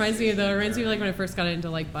what that reminds me of though? It reminds me of like when I first got into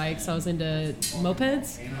like bikes. I was into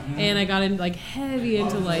mopeds, and I got into like heavy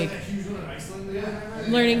into like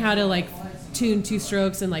learning how to like tune two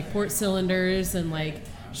strokes and like port cylinders and like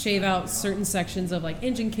shave out certain sections of like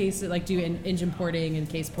engine cases, like do engine porting and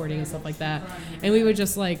case porting and stuff like that. And we would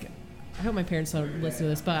just like, I hope my parents don't listen to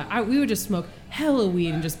this, but we would just smoke hella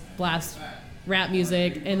weed and just blast rap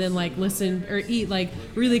music and then like listen or eat like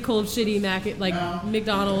really cold shitty like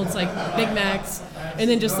McDonald's like Big Macs and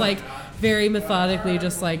then just like very methodically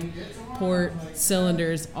just like port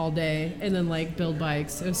cylinders all day and then like build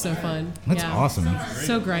bikes. It was so fun. That's awesome.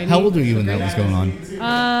 So grindy. How old were you when that was going on?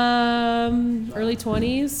 Early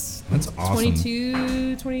 20s. That's awesome.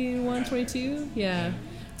 22, 21, 22. Yeah.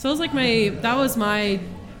 So it was like that was my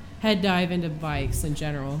head dive into bikes in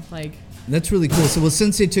general. Like that's really cool. So,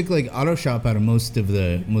 since they took like auto shop out of most of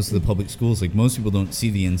the public schools, like most people don't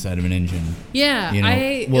see the inside of an engine. Yeah, you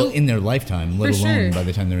know, in their lifetime, let alone by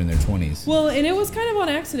the time they're in their 20s. Well, and it was kind of on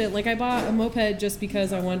accident. Like I bought a moped just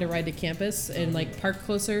because I wanted to ride to campus and like park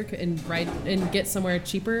closer and ride and get somewhere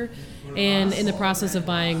cheaper. And in the process of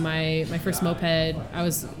buying my first moped, I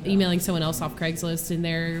was emailing someone else off Craigslist and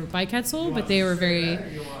their bike had sold, but they were very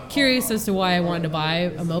curious as to why I wanted to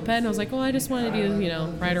buy a moped. And I was like, well, I just wanted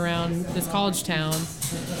to, ride around this college town.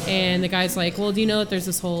 And the guy's like, well, do you know that there's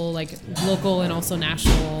this whole like local and also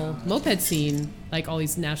national moped scene, like all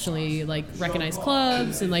these nationally like recognized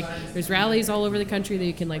clubs and like there's rallies all over the country that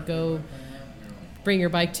you can like go bring your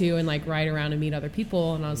bike to and like ride around and meet other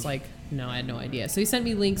people. And I was like, no, I had no idea. So he sent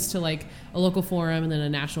me links to like a local forum and then a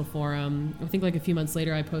national forum. I think like a few months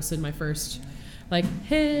later I posted my first like,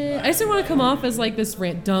 hey, I just didn't want to come off as like this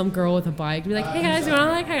dumb girl with a bike. Be like, hey guys, you want to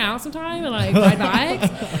like hang out sometime and like ride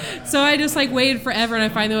bikes? So I just like waited forever and I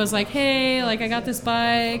finally was like, hey, like I got this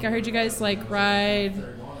bike. I heard you guys like ride.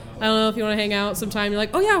 I don't know if you want to hang out sometime. You're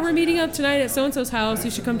like, oh yeah, we're meeting up tonight at so-and-so's house.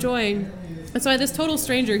 You should come join. And so I had this total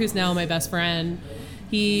stranger who's now my best friend.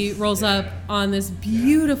 He rolls up on this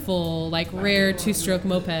beautiful, like rare two-stroke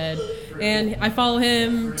moped. And I follow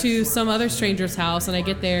him to some other stranger's house, and I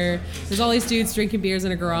get there. There's all these dudes drinking beers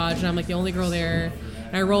in a garage, and I'm like the only girl there.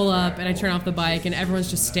 And I roll up and I turn off the bike and everyone's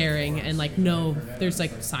just staring and like there's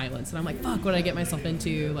like silence. And I'm like, fuck, what did I get myself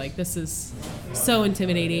into? Like, this is so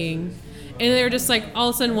intimidating. And they're just like, all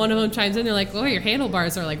of a sudden one of them chimes in. They're like, oh, your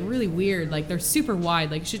handlebars are like really weird. Like, they're super wide.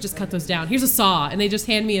 Like, you should just cut those down. Here's a saw. And they just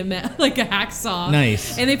hand me a hacksaw.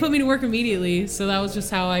 Nice. And they put me to work immediately. So that was just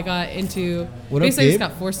how I got into, What up, basically I just Gabe?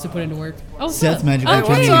 got forced to put into work. Oh, what's Seth, up? Magic Oh,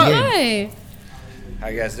 Electronics, hey, Gabe. hi. How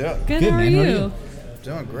you guys doing? Good, Good, how are man. How are you? you?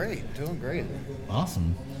 Doing great.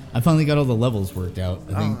 Awesome. I finally got all the levels worked out.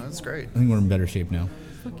 I think, That's great. I think we're in better shape now.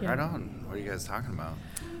 Fuck yeah. Right on. What are you guys talking about?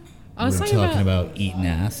 I was We're talking about eating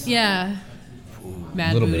ass. Yeah. A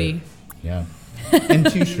Mad little booty. bit. Yeah. And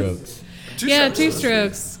two strokes. Two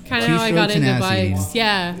strokes. Kind of Two how I got strokes and into ass eating. bikes.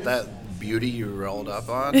 Yeah. That beauty you rolled up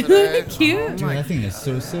on today. Cute. Dude, that thing is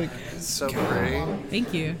so sick. It's so pretty.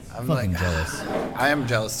 Thank you. I'm Fucking like, jealous. I am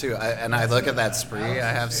jealous too. And I look at that Spree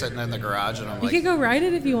I have sitting in the garage, and I'm You like, could go ride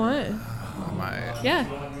it if you want. oh my, Yeah.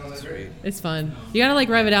 sweet. It's fun. You gotta like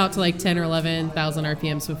rev it out to like 10 or 11,000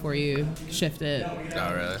 RPMs before you shift it.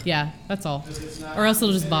 Oh really? Yeah, that's all. Or else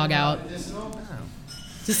it'll just bog out.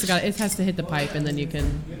 It has to hit the pipe and then you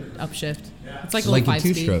can upshift. It's like a Like little a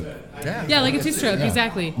 5-speed. two-stroke. Yeah, like a two-stroke, Yeah.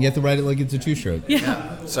 exactly. You have to ride it like it's a two-stroke.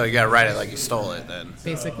 Yeah, So you gotta write it like you stole it then.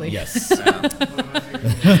 basically. Yes.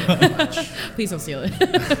 Please don't steal it.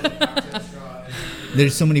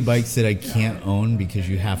 There's so many bikes that I can't own because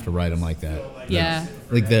you have to ride them like that. Yeah.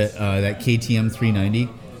 Like that KTM 390.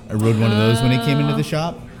 I rode one of those when it came into the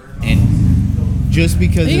shop, and just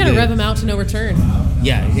because You of gotta the, rev them out to no return.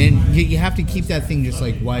 yeah, and you have to keep that thing just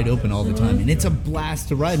like wide open all the time, and it's a blast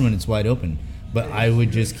to ride when it's wide open. But I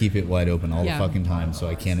would just keep it wide open all Yeah. the fucking time, so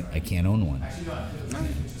I can't own one.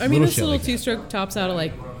 I mean, Little this shit little like that. two-stroke tops out at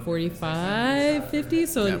like 45, 50,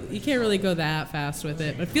 so Yeah. you can't really go that fast with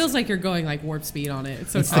it. But it feels like you're going like warp speed on it.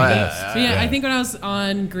 It's so It's the tight. best. So yeah, Yeah. I think when I was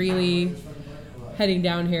on Greeley heading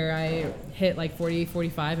down here, I hit like 40,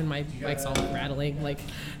 45, and my bike's all rattling. Like,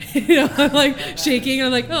 I'm like shaking, and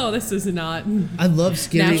I'm like, oh, this is not. I love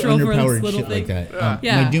scary, Natural for this underpowered little shit like thing. that.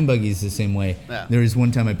 Yeah. My dune buggy is the same way. Yeah. There was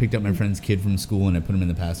one time I picked up my friend's kid from school and I put him in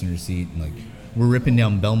the passenger seat, and like we're ripping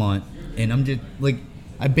down Belmont, and I'm just like,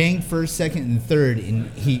 I banged first, second, and third,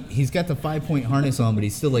 and he's got the 5-point harness on, but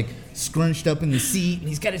he's still like scrunched up in the seat, and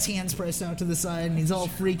he's got his hands pressed out to the side, and he's all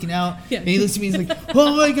freaking out. Yeah. And he looks at me, he's like,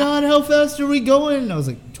 "Oh my god, how fast are we going?" And I was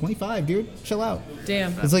like, 25, dude, chill out.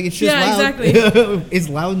 Damn. It's like it's just Yeah, loud. exactly. It's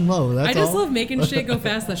loud and low. That's I just all. love making shit go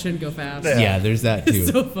fast that shouldn't go fast. Yeah, there's that too.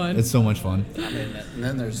 It's so fun. It's so much fun. I mean, and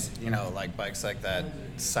then there's like bikes like that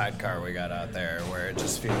sidecar we got out there where it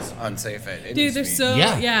just feels unsafe at any Dude, they're speed. so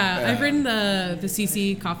Yeah. I've ridden the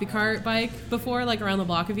CC coffee cart bike before, like around the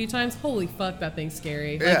block a few times. Holy fuck, that thing's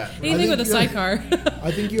scary. Like, Yeah. anything with a sidecar.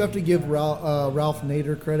 I think you have to give Ralph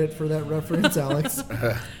Nader credit for that reference, Alex.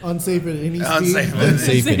 Unsafe at any speed. Unsafe at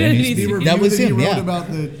Unsafe at any The speed. The That review was that he him, wrote yeah. about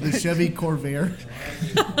the Chevy Corvair.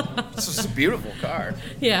 It's just a beautiful car.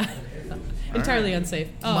 Yeah. Entirely unsafe.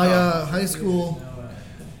 Oh. My high school.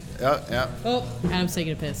 Yeah. Oh, Adam's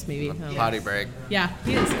taking a piss, maybe. I don't know. Potty break. Yeah,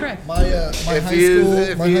 he is correct. My If high you school.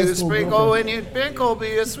 if My you high school sprinkle girlfriend. and you pinkle,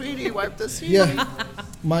 be a sweetie, wipe the seat. Yeah.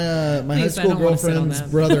 My high Please, I school don't wanna sit on girlfriend's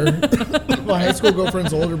that. brother. My high school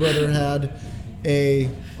girlfriend's older brother had a.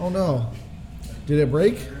 Oh no! Did it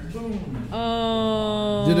break?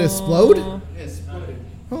 Oh. Did it explode?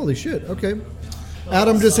 Holy shit! Okay.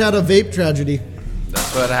 Adam just had a vape tragedy.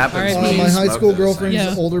 That's what happens. All right, when please. you My high smoke school those girlfriend's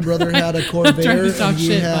Yeah. older brother had a Trying to Corvair, talk and he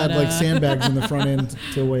shit, had but, like sandbags in the front end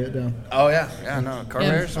to weigh it down. things. Oh yeah, no.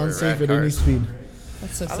 Corvairs are Unsafe rad at any cars. speed.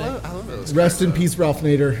 That's so sick. I love those. Rest in peace, Ralph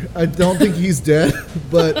Nader. I don't think he's dead,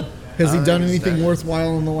 but has he I done think he's anything dead.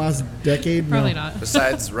 worthwhile in the last decade? Probably No. not.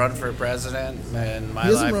 Besides run for president in my He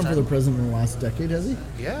hasn't lifetime. run for the president in the last decade, has he?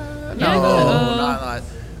 Yeah, Yeah, no, no. not.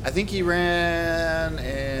 I think he ran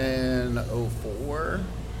in 04.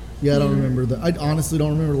 Yeah, I don't remember that. I honestly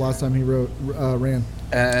don't remember the last time he ran.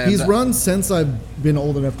 And He's run since I've been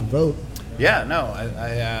old enough to vote. Yeah, no,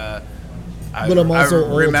 I But I'm also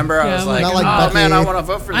old. remember I Yeah, was I'm like, like, Not like oh Bucky. man, I want to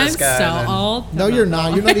vote for I'm this guy. so And then old. No, you're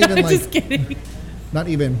not. You're not even like. Just kidding. Not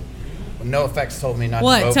even. No Effects told me not to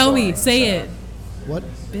What? vote Tell for me. him, Say so- it, What?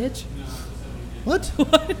 bitch. What?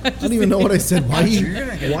 I don't even know what I said. Why You're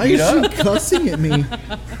gonna get Why beat is she up. cussing at me?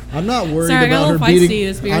 I'm not worried Sorry, I got a about her little feisty. beating.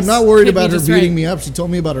 This beer's I'm not worried hit me about her just beating right. me up. She told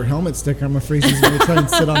me about her helmet sticker. I'm afraid she's going to try and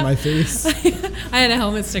sit on my face. I had a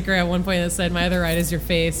helmet sticker at one point that said, "My other right is your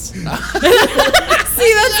face." See,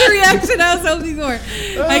 that's the reaction I was hoping for.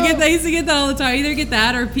 I used to get that all the time. Either get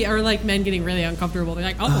that or like men getting really uncomfortable. They're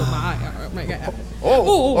like, "Oh my god,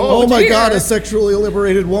 Oh my dear. God, a sexually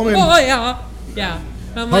liberated woman. Oh yeah, yeah."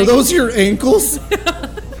 I'm Are like, those your ankles?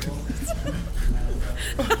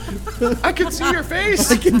 I can see your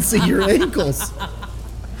face. I can see your ankles.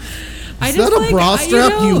 Is that a bra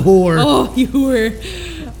strap, you whore? Oh, you whore.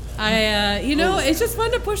 It's just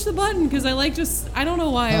fun to push the button because I like I don't know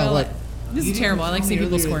why. This is terrible. I like seeing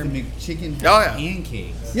people squirm. Chicken yeah.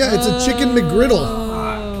 pancakes. Yeah, it's a chicken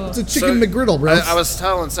McGriddle. It's a chicken McGriddle, bro. I was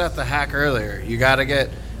telling Seth the hack earlier. You got to get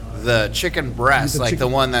the chicken breast, the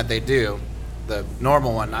one that they do, the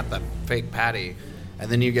normal one, not the fake patty. And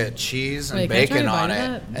then you get cheese and Wait, can I try bacon to on bite it.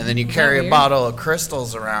 that? And then you Is carry that a weird? bottle of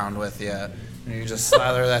crystals around with you. And you just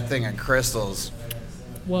slather that thing in crystals.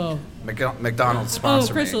 Whoa. McDonald's Oh,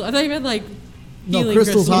 sponsor crystal. me. I thought you meant like No, healing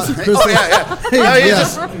crystal's hot. crystals. Oh, yeah. Oh, you Yeah.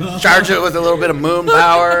 just charge it with a little bit of moon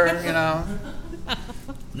power, you know.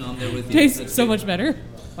 No, I'm there with you. Tastes so much better.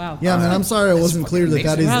 Wow. Yeah, man, I'm sorry I wasn't clear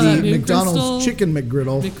that is Wow, the that new McDonald's Crystal Chicken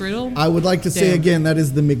McGriddle. McGriddle? I would like to say Damn. again, that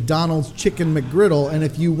is the McDonald's Chicken McGriddle. And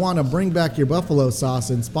if you want to bring back your buffalo sauce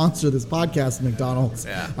and sponsor this podcast, McDonald's,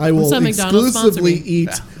 I will What's up, McDonald's? exclusively Sponsor me.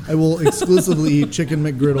 eat. I will exclusively eat chicken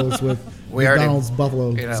McGriddles with We already- McDonald's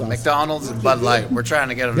buffalo sauce. McDonald's and Bud Light. We're trying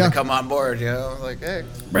to get them Yeah. to come on board, you know. Like, hey,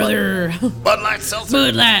 Brother. Bud Light seltzer.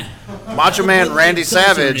 Bud Light. Macho Man Randy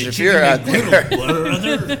Savage, if you're out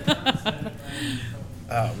there.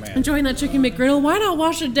 Oh, man. Enjoying that chicken McGriddle? Why not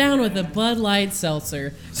wash it down with a Bud Light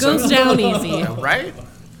seltzer? Goes down easy. Right?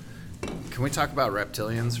 Can we talk about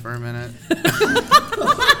reptilians for a minute?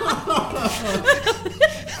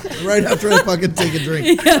 Right after I fucking take a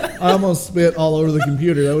drink. I almost spit all over the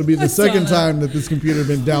computer. That would be the saw second that. time that this computer had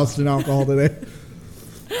been doused in alcohol today.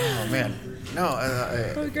 Oh, man. No,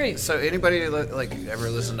 That was great. So anybody like ever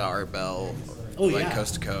listen to Art Bell,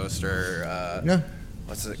 Coast to Coast, or Yeah.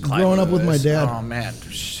 what's it? Growing up with my Lewis? dad. Oh man,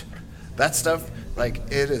 that stuff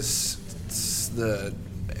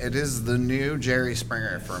it is the new Jerry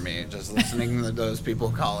Springer for me. Just listening to those people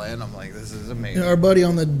call in, I'm like, this is amazing. Our buddy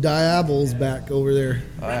on the Diabol's back over there.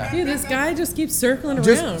 Dude, this guy just keeps circling around.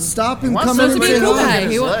 Just stop and wants come us in to and be say a cool hi.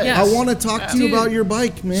 guy. He wa- yeah. I want to talk to you Dude. about your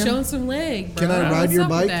bike, man. Showing some leg, bro. Can I ride What's your up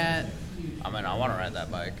with bike? that? I mean, I want to ride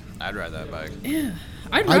that bike. I'd ride that bike.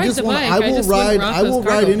 I'd ride I just the want. bike. I will just ride. wouldn't rock I will those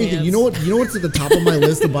ride cargo anything. pants. You know what? You know what's at the top of my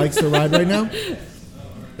list of bikes to ride right now?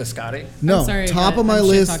 Biscotti? No, sorry, top but of my I'm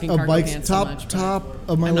list shit-talking of cargo bikes. pants so Top much, but top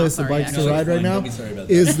of my I'm not list of sorry, bikes to actually. ride right now Don't be sorry about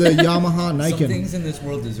that. is the Yamaha Some Nikon. things in this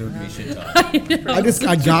world deserve to be shit talked.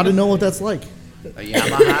 I gotta know what that's like. A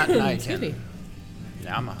Yamaha Excuse Nikon. me.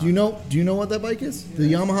 Yamaha. Do you know what that bike is?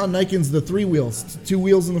 The Yamaha Nikon's the 3 wheels, 2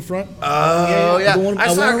 wheels in the front. Oh, yeah. The one- I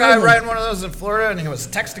saw wanna a guy ride one. riding one of those in Florida, and he was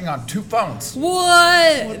texting on 2 phones.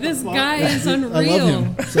 What? This guy is unreal.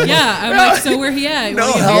 him so much. Yeah, I'm like, so where he at? No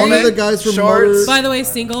What, he's helmet. One married? of the guys from Shorts. Motor, By the way,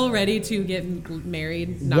 single, ready to get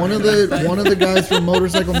married. Not one of really, the one of the guys from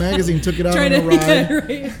Motorcycle Magazine took it out trying on a to ride.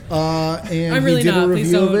 right. And I'm really he did not. a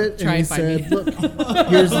Please review of don't it, try and he and find said, "Look,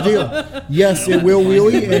 here's the deal. Yes, it will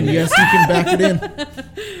wheelie, and yes, you can back it in.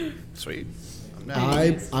 Sweet.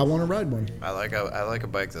 I want to ride one. I like a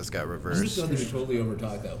bike that's got I'm just reverse. glad that we totally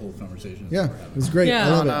overtalked that whole conversation. Yeah, it was great. Yeah. I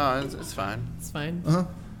love it. No, it's fine. It's fine.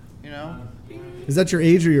 You know, Is that your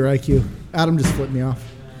age or your IQ? Adam just flipped me off.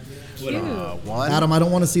 one. Adam, I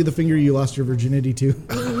don't want to see the finger you lost your virginity to.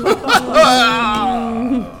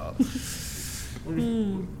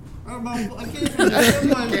 I don't know. I can't.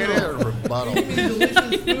 Can't hit a rebuttal.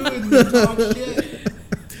 Delicious food and talk shit.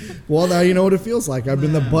 Well, now you know what it feels like. I've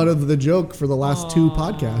been the butt of the joke for the last 2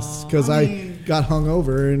 podcasts because I got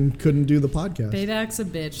hungover and couldn't do the podcast. Baydak's a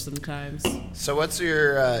bitch sometimes. So what's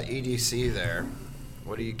your EDC there?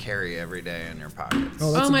 What do you carry every day in your pockets?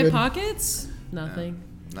 Oh, that's Oh, a my good- pockets? Nothing.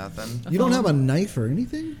 Nothing. You don't have a knife or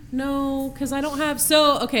anything? No, because I don't have.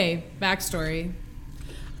 So, okay, backstory.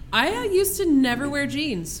 I used to never wear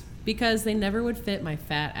jeans because they never would fit my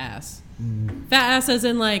fat ass. Fat ass as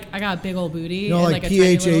in, like, I got a big old booty. No, and like a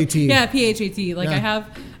tiny little- PHAT. Yeah, PHAT. Like, Yeah.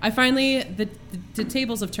 I finally, the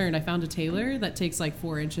tables have turned. I found a tailor that takes like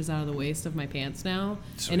 4 inches out of the waist of my pants now,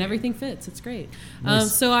 Sweet. and everything fits. It's great.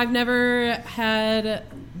 Nice. So I've never had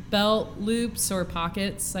belt loops or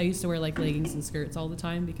pockets. I used to wear like leggings and skirts all the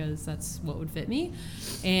time because that's what would fit me.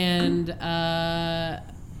 And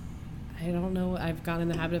I don't know. I've gotten in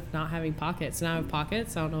the habit of not having pockets. Now I have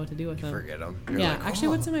pockets. I don't know what to do with them. Forget them. Yeah, actually,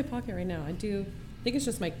 what's in my pocket right now? I think it's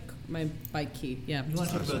just my bike key. Yeah. You want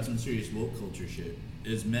to talk about some serious woke culture shit?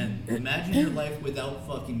 Is men. Imagine your life without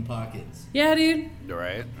fucking pockets. Yeah, dude.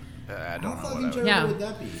 Right? I How don't know fucking what terrible Yeah. would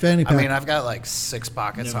that be? Fanny pack. I mean, I've got like 6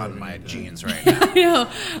 pockets Never on my been jeans right now. I know.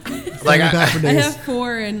 Like Fanny pack for I days. have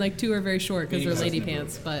 4 and like 2 are very short because they're lady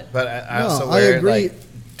pants. But But I No, also I wear agree. like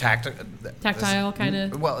Tactile kind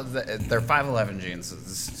of. Well, they're 511 jeans.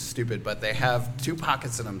 It's stupid, but they have 2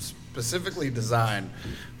 pockets in them specifically designed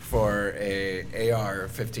for a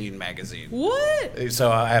AR-15 magazine. What?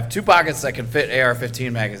 So I have 2 pockets that can fit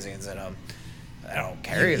AR-15 magazines in them. I don't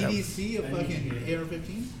carry them. Did you see a fucking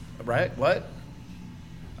AR-15? Right? What?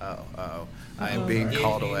 Oh. I am being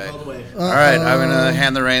called away. All right, I'm going to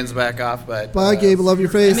hand the reins back off. But Bye, Gabe. Love your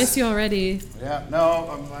I face. miss you already. Yeah, no,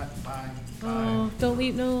 I'm fine. Oh, don't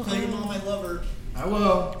leave. No. Tell your mom I love her. I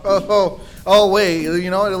will. Oh, wait. You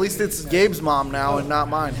know what? At least it's Gabe's mom now and not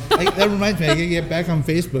mine. Hey, that reminds me, I gotta get back on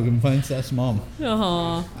Facebook and find Seth's mom.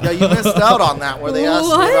 Aw. Yeah, you missed out on that where they asked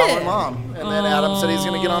me about What? my mom. And then Adam said he's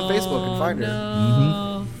going to get on Facebook and find her.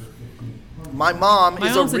 No. My mom My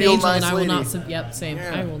is mom's a an real angel, nice and I will lady. not. Yep, same.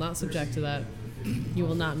 Yeah. I will not subject to that. You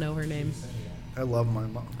will not know her name. I love my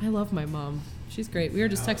mom. I love my mom. She's great. We were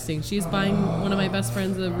just texting. She's buying one of my best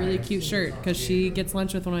friends a really cute shirt because she gets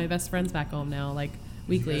lunch with one of my best friends back home now, like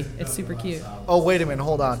weekly. It's super cute. Oh, wait a minute.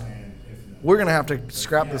 Hold on. We're going to have to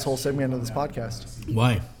scrap this whole segment of this podcast.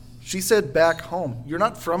 Why? She said back home. You're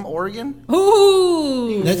not from Oregon?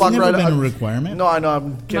 Ooh. That's Fuck never right been up. a requirement. No, I know.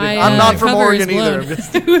 I'm kidding. My, I'm not from cover Oregon is either.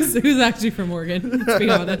 blown. who's actually from Oregon? Let's be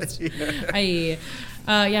honest.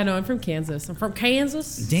 No, I'm from Kansas. I'm from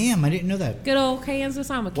Kansas. Damn, I didn't know that. Good old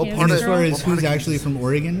Kansas. I'm a What Kansas part And of- as girl. far as What part who's of actually from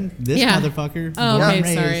Oregon, this Yeah. motherfucker, Oh, born okay, and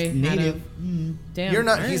raised, sorry, native. Adam. Damn. You're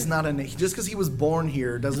not. all He's right. not a native. Just because he was born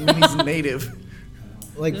here doesn't mean he's native.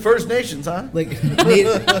 Like First Nations, huh? like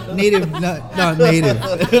native, not native.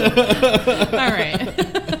 All right.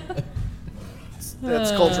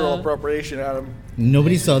 That's cultural appropriation, Adam.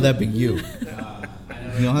 Nobody saw that but you. You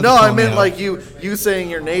don't have No, to call I me meant out. like you saying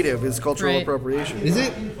you're native is cultural Right. appropriation. Is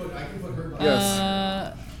it?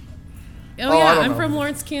 Yes. Oh, I yeah, don't I'm know. from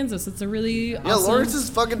Lawrence, Kansas. It's a really Yeah, awesome... Lawrence is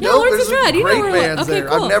fucking Yeah, dope. Lawrence There's is rad. some You know great where- bands okay, there.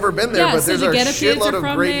 cool. I've never been there, Yeah, but so there's the a Get Up Kids shitload are of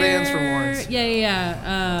from great there. bands from Lawrence.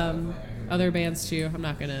 Yeah. Other bands too. I'm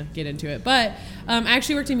not gonna get into it, but I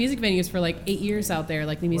actually worked in music venues for like 8 years out there.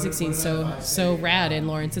 Like the music scene's so rad in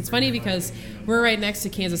Lawrence. It's funny because we're right next to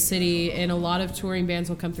Kansas City, and a lot of touring bands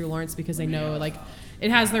will come through Lawrence because they know like it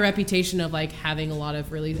has the reputation of like having a lot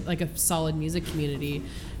of really like a solid music community.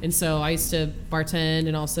 And so I used to bartend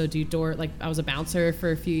and also do I was a bouncer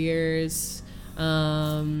for a few years,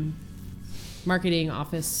 marketing,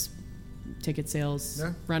 office, ticket sales,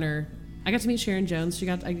 Yeah. runner. I got to meet Sharon Jones.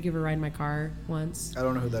 I could give her a ride in my car once. I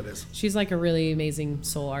don't know who that is. She's like a really amazing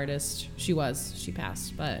soul artist. She As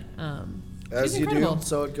passed, but she's you incredible. do,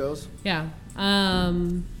 so it goes. Yeah.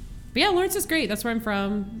 But yeah, Lawrence is great. That's where I'm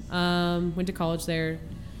from. Went to college there.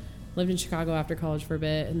 Lived in Chicago after college for a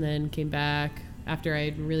bit, and then came back after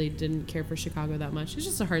I really didn't care for Chicago that much. It's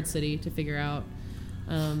just a hard city to figure out.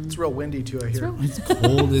 It's real windy too, I hear. It's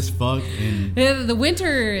cold as fuck, and Yeah, the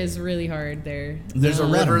winter is really hard there. there's a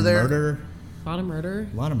lot river of there? murder. A lot of murder.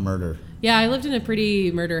 A lot of murder. Yeah, I lived in a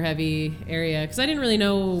pretty murder-heavy area because I didn't really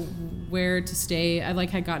know where to stay. I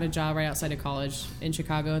had gotten a job right outside of college in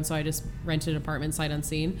Chicago, and so I just rented an apartment sight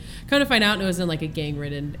unseen. Come to find out, it was in like a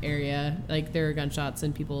gang-ridden area. Like there were gunshots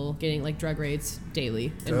and people getting like drug raids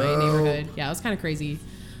daily in my neighborhood. Yeah, it was kind of crazy.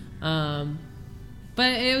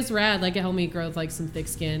 But it was rad. Like it helped me grow with like some thick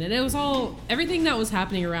skin, and it was everything that was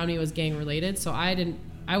happening around me was gang-related. So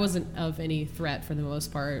I wasn't of any threat for the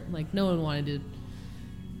most part. Like no one wanted to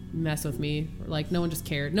mess with me. Like no one just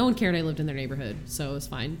cared. No one cared I lived in their neighborhood, so it was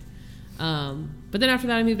fine. But then after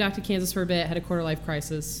that, I moved back to Kansas for a bit. Had a quarter-life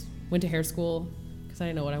crisis. Went to hair school because I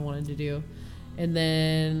didn't know what I wanted to do, and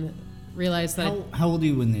then realized that How old are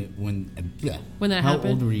you when that How happened?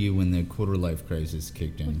 old were you when the quarter life crisis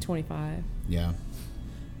kicked in? like 25. Yeah.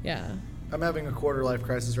 Yeah, I'm having a quarter life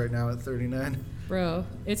crisis right now at 39. bro,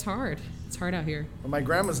 it's hard. It's hard out here. Well, my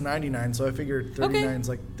grandma's 99, so I figured 39 is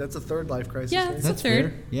like, that's a third life crisis. Yeah, right? it's a That's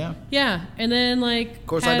third. fair. Yeah. Yeah, and then like Of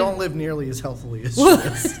course, I don't live nearly as healthily as she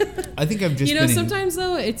does. I think I've just You know, been in- sometimes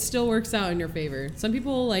though, it still works out in your favor. Some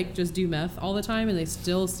people like just do meth all the time and they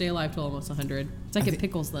still stay alive till almost 100. It's like it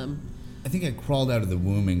pickles them. I think I crawled out of the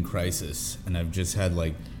womb in crisis, and I've just had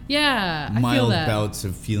like Yeah, I feel mild that. bouts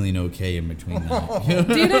of feeling okay in between that.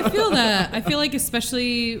 Dude, I feel that. I feel like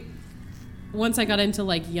especially once I got into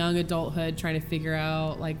like young adulthood, trying to figure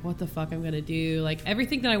out like what the fuck I'm gonna do. Like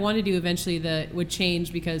everything that I want to do eventually that would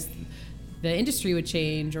change because the industry would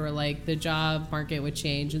change or like the job market would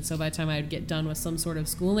change. And so by the time I'd get done with some sort of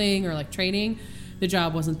schooling or like training, the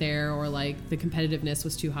job wasn't there or like the competitiveness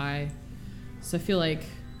was too high. So I feel like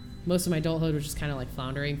most of my adulthood was just kind of like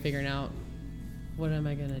floundering, figuring out what am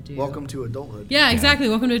I gonna do. Welcome to adulthood. Yeah, exactly.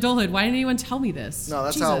 Welcome to adulthood. Why didn't anyone tell me this? No,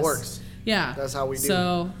 that's how it Jesus. works. Yeah. That's how we do.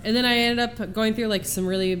 So, and then I ended up going through like some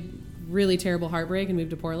really really terrible heartbreak and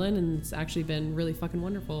moved to Portland, and it's actually been really fucking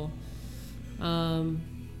wonderful.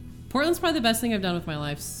 Portland's probably the best thing I've done with my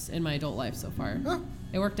life in my adult life so far. Huh.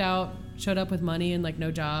 It worked out. Showed up with money and like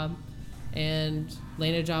no job, and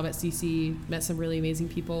landed a job at CC. Met some really amazing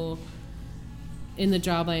people in the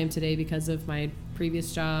job I am today because of my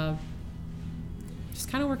previous job. Just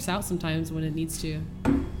kind of works out sometimes when it needs to.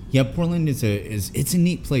 Yeah, Portland it's a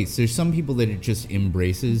neat place. There's some people that it just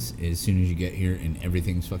embraces as soon as you get here, and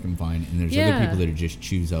everything's fucking fine. And there's other people that it just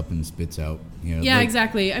chews up and spits out. You know, yeah, like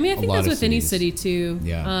exactly. I mean, I think that's with any city too.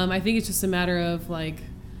 Yeah. I think it's just a matter of like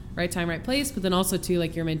right time, right place, but then also too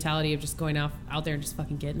like your mentality of just going out there and just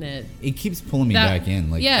fucking getting it. It keeps pulling me back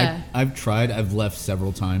in. Like yeah. I've tried. I've left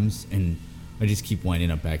several times, and I just keep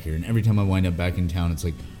winding up back here. And every time I wind up back in town, it's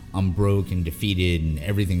like I'm broke and defeated, and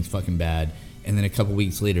everything's fucking bad. And then a couple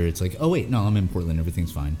weeks later, it's like, oh, wait, no, I'm in Portland.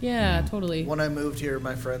 Everything's fine. Yeah, totally. When I moved here,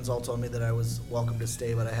 my friends all told me that I was welcome to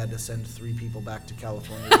stay, but I had to send 3 people back to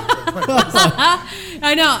California.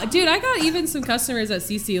 I know. Dude, I got even some customers at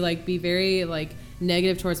CC, like, be very, like,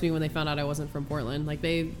 negative towards me when they found out I wasn't from Portland. Like,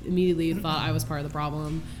 they immediately thought I was part of the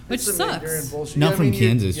problem, which sucks. Not from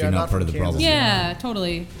Kansas, you're not part of the problem. Yeah,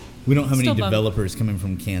 totally. We don't have any Still developers coming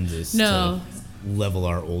from Kansas to level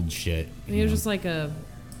our old shit. I mean, it was just like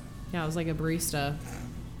it was like a barista.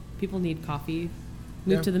 People need coffee.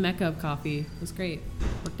 Moved to the mecca of coffee. It was great.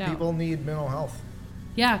 Worked out. People need mental health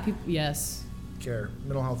Yeah, yes. care,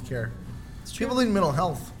 mental health care. It's true. People need mental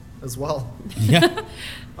health as well. Yeah.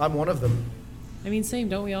 I'm one of them. I mean, same,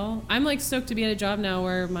 don't we all? I'm like stoked to be at a job now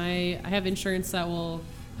where I have insurance that will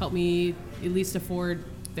help me at least afford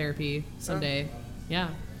therapy someday. Yeah.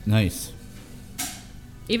 Nice.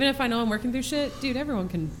 Even if I know I'm working through shit, dude, everyone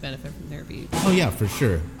can benefit from therapy. Oh, yeah, for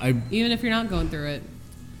sure. Even if you're not going through it,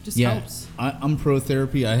 just helps. I'm pro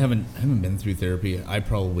therapy. I haven't been through therapy. I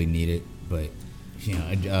probably need it, but you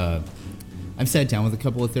know, I've sat down with a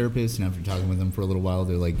couple of therapists, and after talking with them for a little while,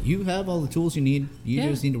 they're like, "You have all the tools you need. You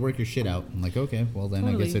just need to work your shit out." I'm like, "Okay, well then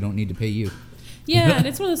I guess I don't need to pay you." Yeah, and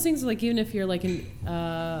it's one of those things like even if you're like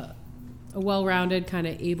a well-rounded, kind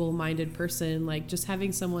of able-minded person, like just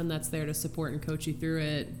having someone that's there to support and coach you through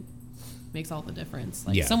it makes all the difference.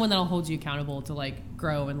 Like someone that'll hold you accountable to like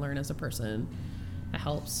grow and learn as a person. That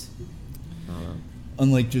helps.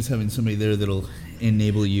 Unlike just having somebody there that'll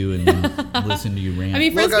enable you and listen to you rant. I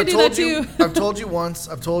mean, friends can do that too. I've told you once,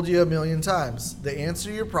 I've told you a million times. The answer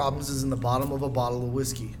to your problems is in the bottom of a bottle of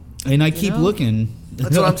whiskey. And I keep looking.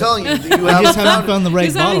 That's what I'm telling you. I just haven't found the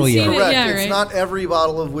right bottle yet. Correct. Yeah, it's not every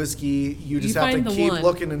bottle of whiskey. You just have to keep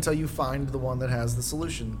looking until you find the one that has the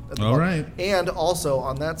solution. All right. And also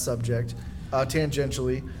on that subject,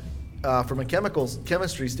 tangentially, from a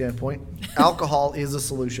chemistry standpoint, alcohol is a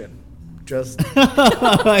solution. Just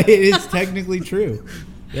it is technically true.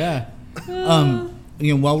 Yeah. You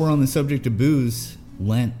know, while we're on the subject of booze,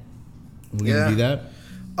 Lent. We're gonna do that.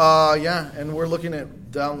 Yeah, and we're looking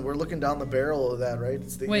down the barrel of that, right?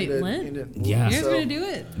 It's the Lent? Yeah. You guys gonna do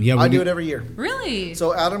it? Yeah, I do it every year. Really?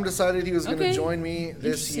 So Adam decided he was going to join me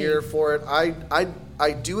this year for it.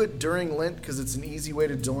 I do it during Lent because it's an easy way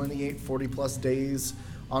to delineate 40 plus days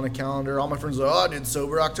on a calendar. All my friends are like, oh, I did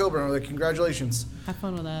sober October. And I'm like, congratulations. Have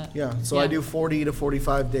fun with that. Yeah, so I do 40 to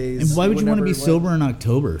 45 days. And why would you want to be sober in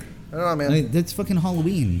October? I don't know, man. Like, that's fucking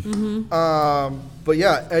Halloween. Mm-hmm. But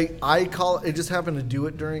yeah, I call it just happened to do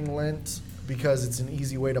it during Lent because it's an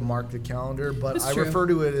easy way to mark the calendar. But That's I true. refer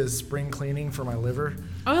to it as spring cleaning for my liver.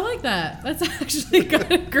 Oh, I like that. That's actually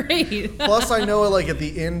kind of great. Plus, I know like at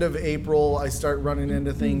the end of April, I start running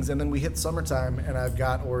into things, and then we hit summertime, and I've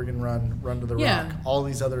got Oregon Run to the Rock, all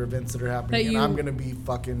these other events that are happening, and I'm gonna be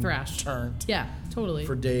fucking turned. Yeah, totally.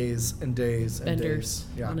 For days and days and benders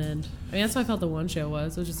days. on end. I mean, that's what I felt the one show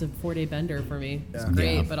was. It was just a 4-day bender for me. It was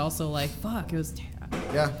great, but also like, fuck, it was.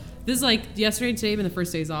 Yeah. This is like yesterday and today been the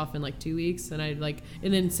first days off in like 2 weeks, and I like,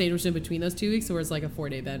 and then sandwiched in between those 2 weeks, so it's like a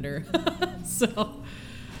 4-day bender. So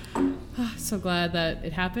glad that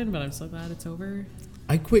it happened, but I'm so glad it's over.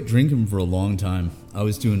 I quit drinking for a long time. I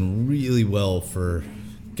was doing really well for,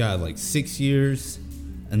 like 6 years.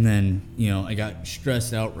 And then, I got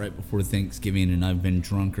stressed out right before Thanksgiving, and I've been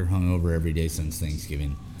drunk or hungover every day since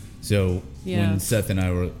Thanksgiving. So when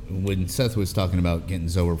Seth was talking about getting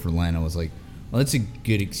sober for Lent, I was like, well, that's a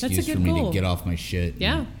good excuse for me to get off my shit.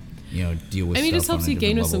 Yeah. And, deal with stuff. It just helps you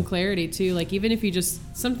gain with level. some clarity too. Like even if you just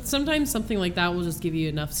sometimes something like that will just give you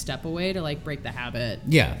enough step away to like break the habit.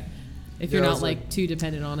 Yeah. If you're not like too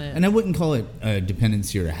dependent on it. And I wouldn't call it a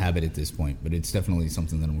dependency or a habit at this point, but it's definitely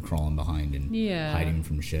something that I'm crawling behind and hiding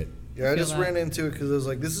from shit. Yeah, I just ran into it because I was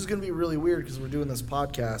like, this is going to be really weird because we're doing this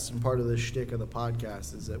podcast, and part of the shtick of the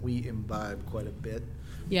podcast is that we imbibe quite a bit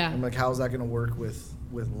Yeah. I'm like, how's that going to work with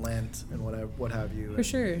Lent and what have you? For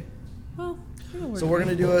sure. Well, So we're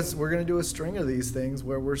gonna do a string of these things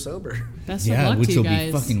where we're sober. Best of luck which to you will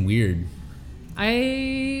guys. be fucking weird.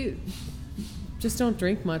 I just don't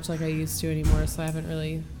drink much like I used to anymore, so I haven't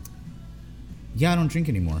really. Yeah, I don't drink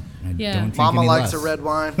anymore. I Yeah. don't drink Mama any likes less. a red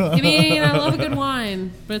wine. I mean, I love a good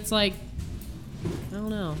wine, but it's like, I don't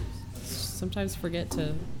know. Sometimes forget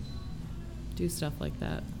to do stuff like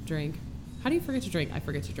that. Drink. How do you forget to drink? I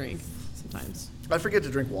forget to drink sometimes. I forget to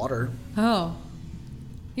drink water. Oh.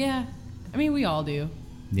 Yeah. I mean, we all do.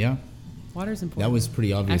 Yeah, Water's important. that was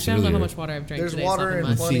pretty obvious Actually, I don't know how earlier. much water I've drank There's today. water It's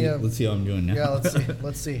not in been much. Let's see how I'm doing now. Yeah, let's see.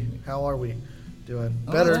 Let's see. How are we doing?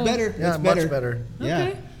 Better. That's better. Yeah, That's much better. better. Yeah.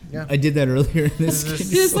 Okay. Yeah. I did that earlier in this. It's It's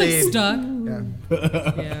just like stayed. stuck. Yeah.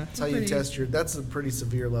 Yeah. That's how you test your. That's a pretty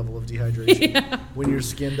severe level of dehydration. Yeah. When your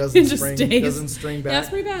skin It doesn't just string stays. back. Yeah, it's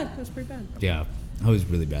pretty bad. It was pretty bad. Yeah, I was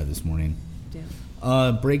really bad this morning.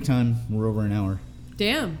 Damn. Break time. We're over an hour.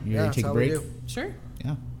 Damn. You Yeah, ready that's to take how a we break? do. Sure.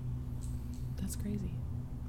 Yeah. That's crazy.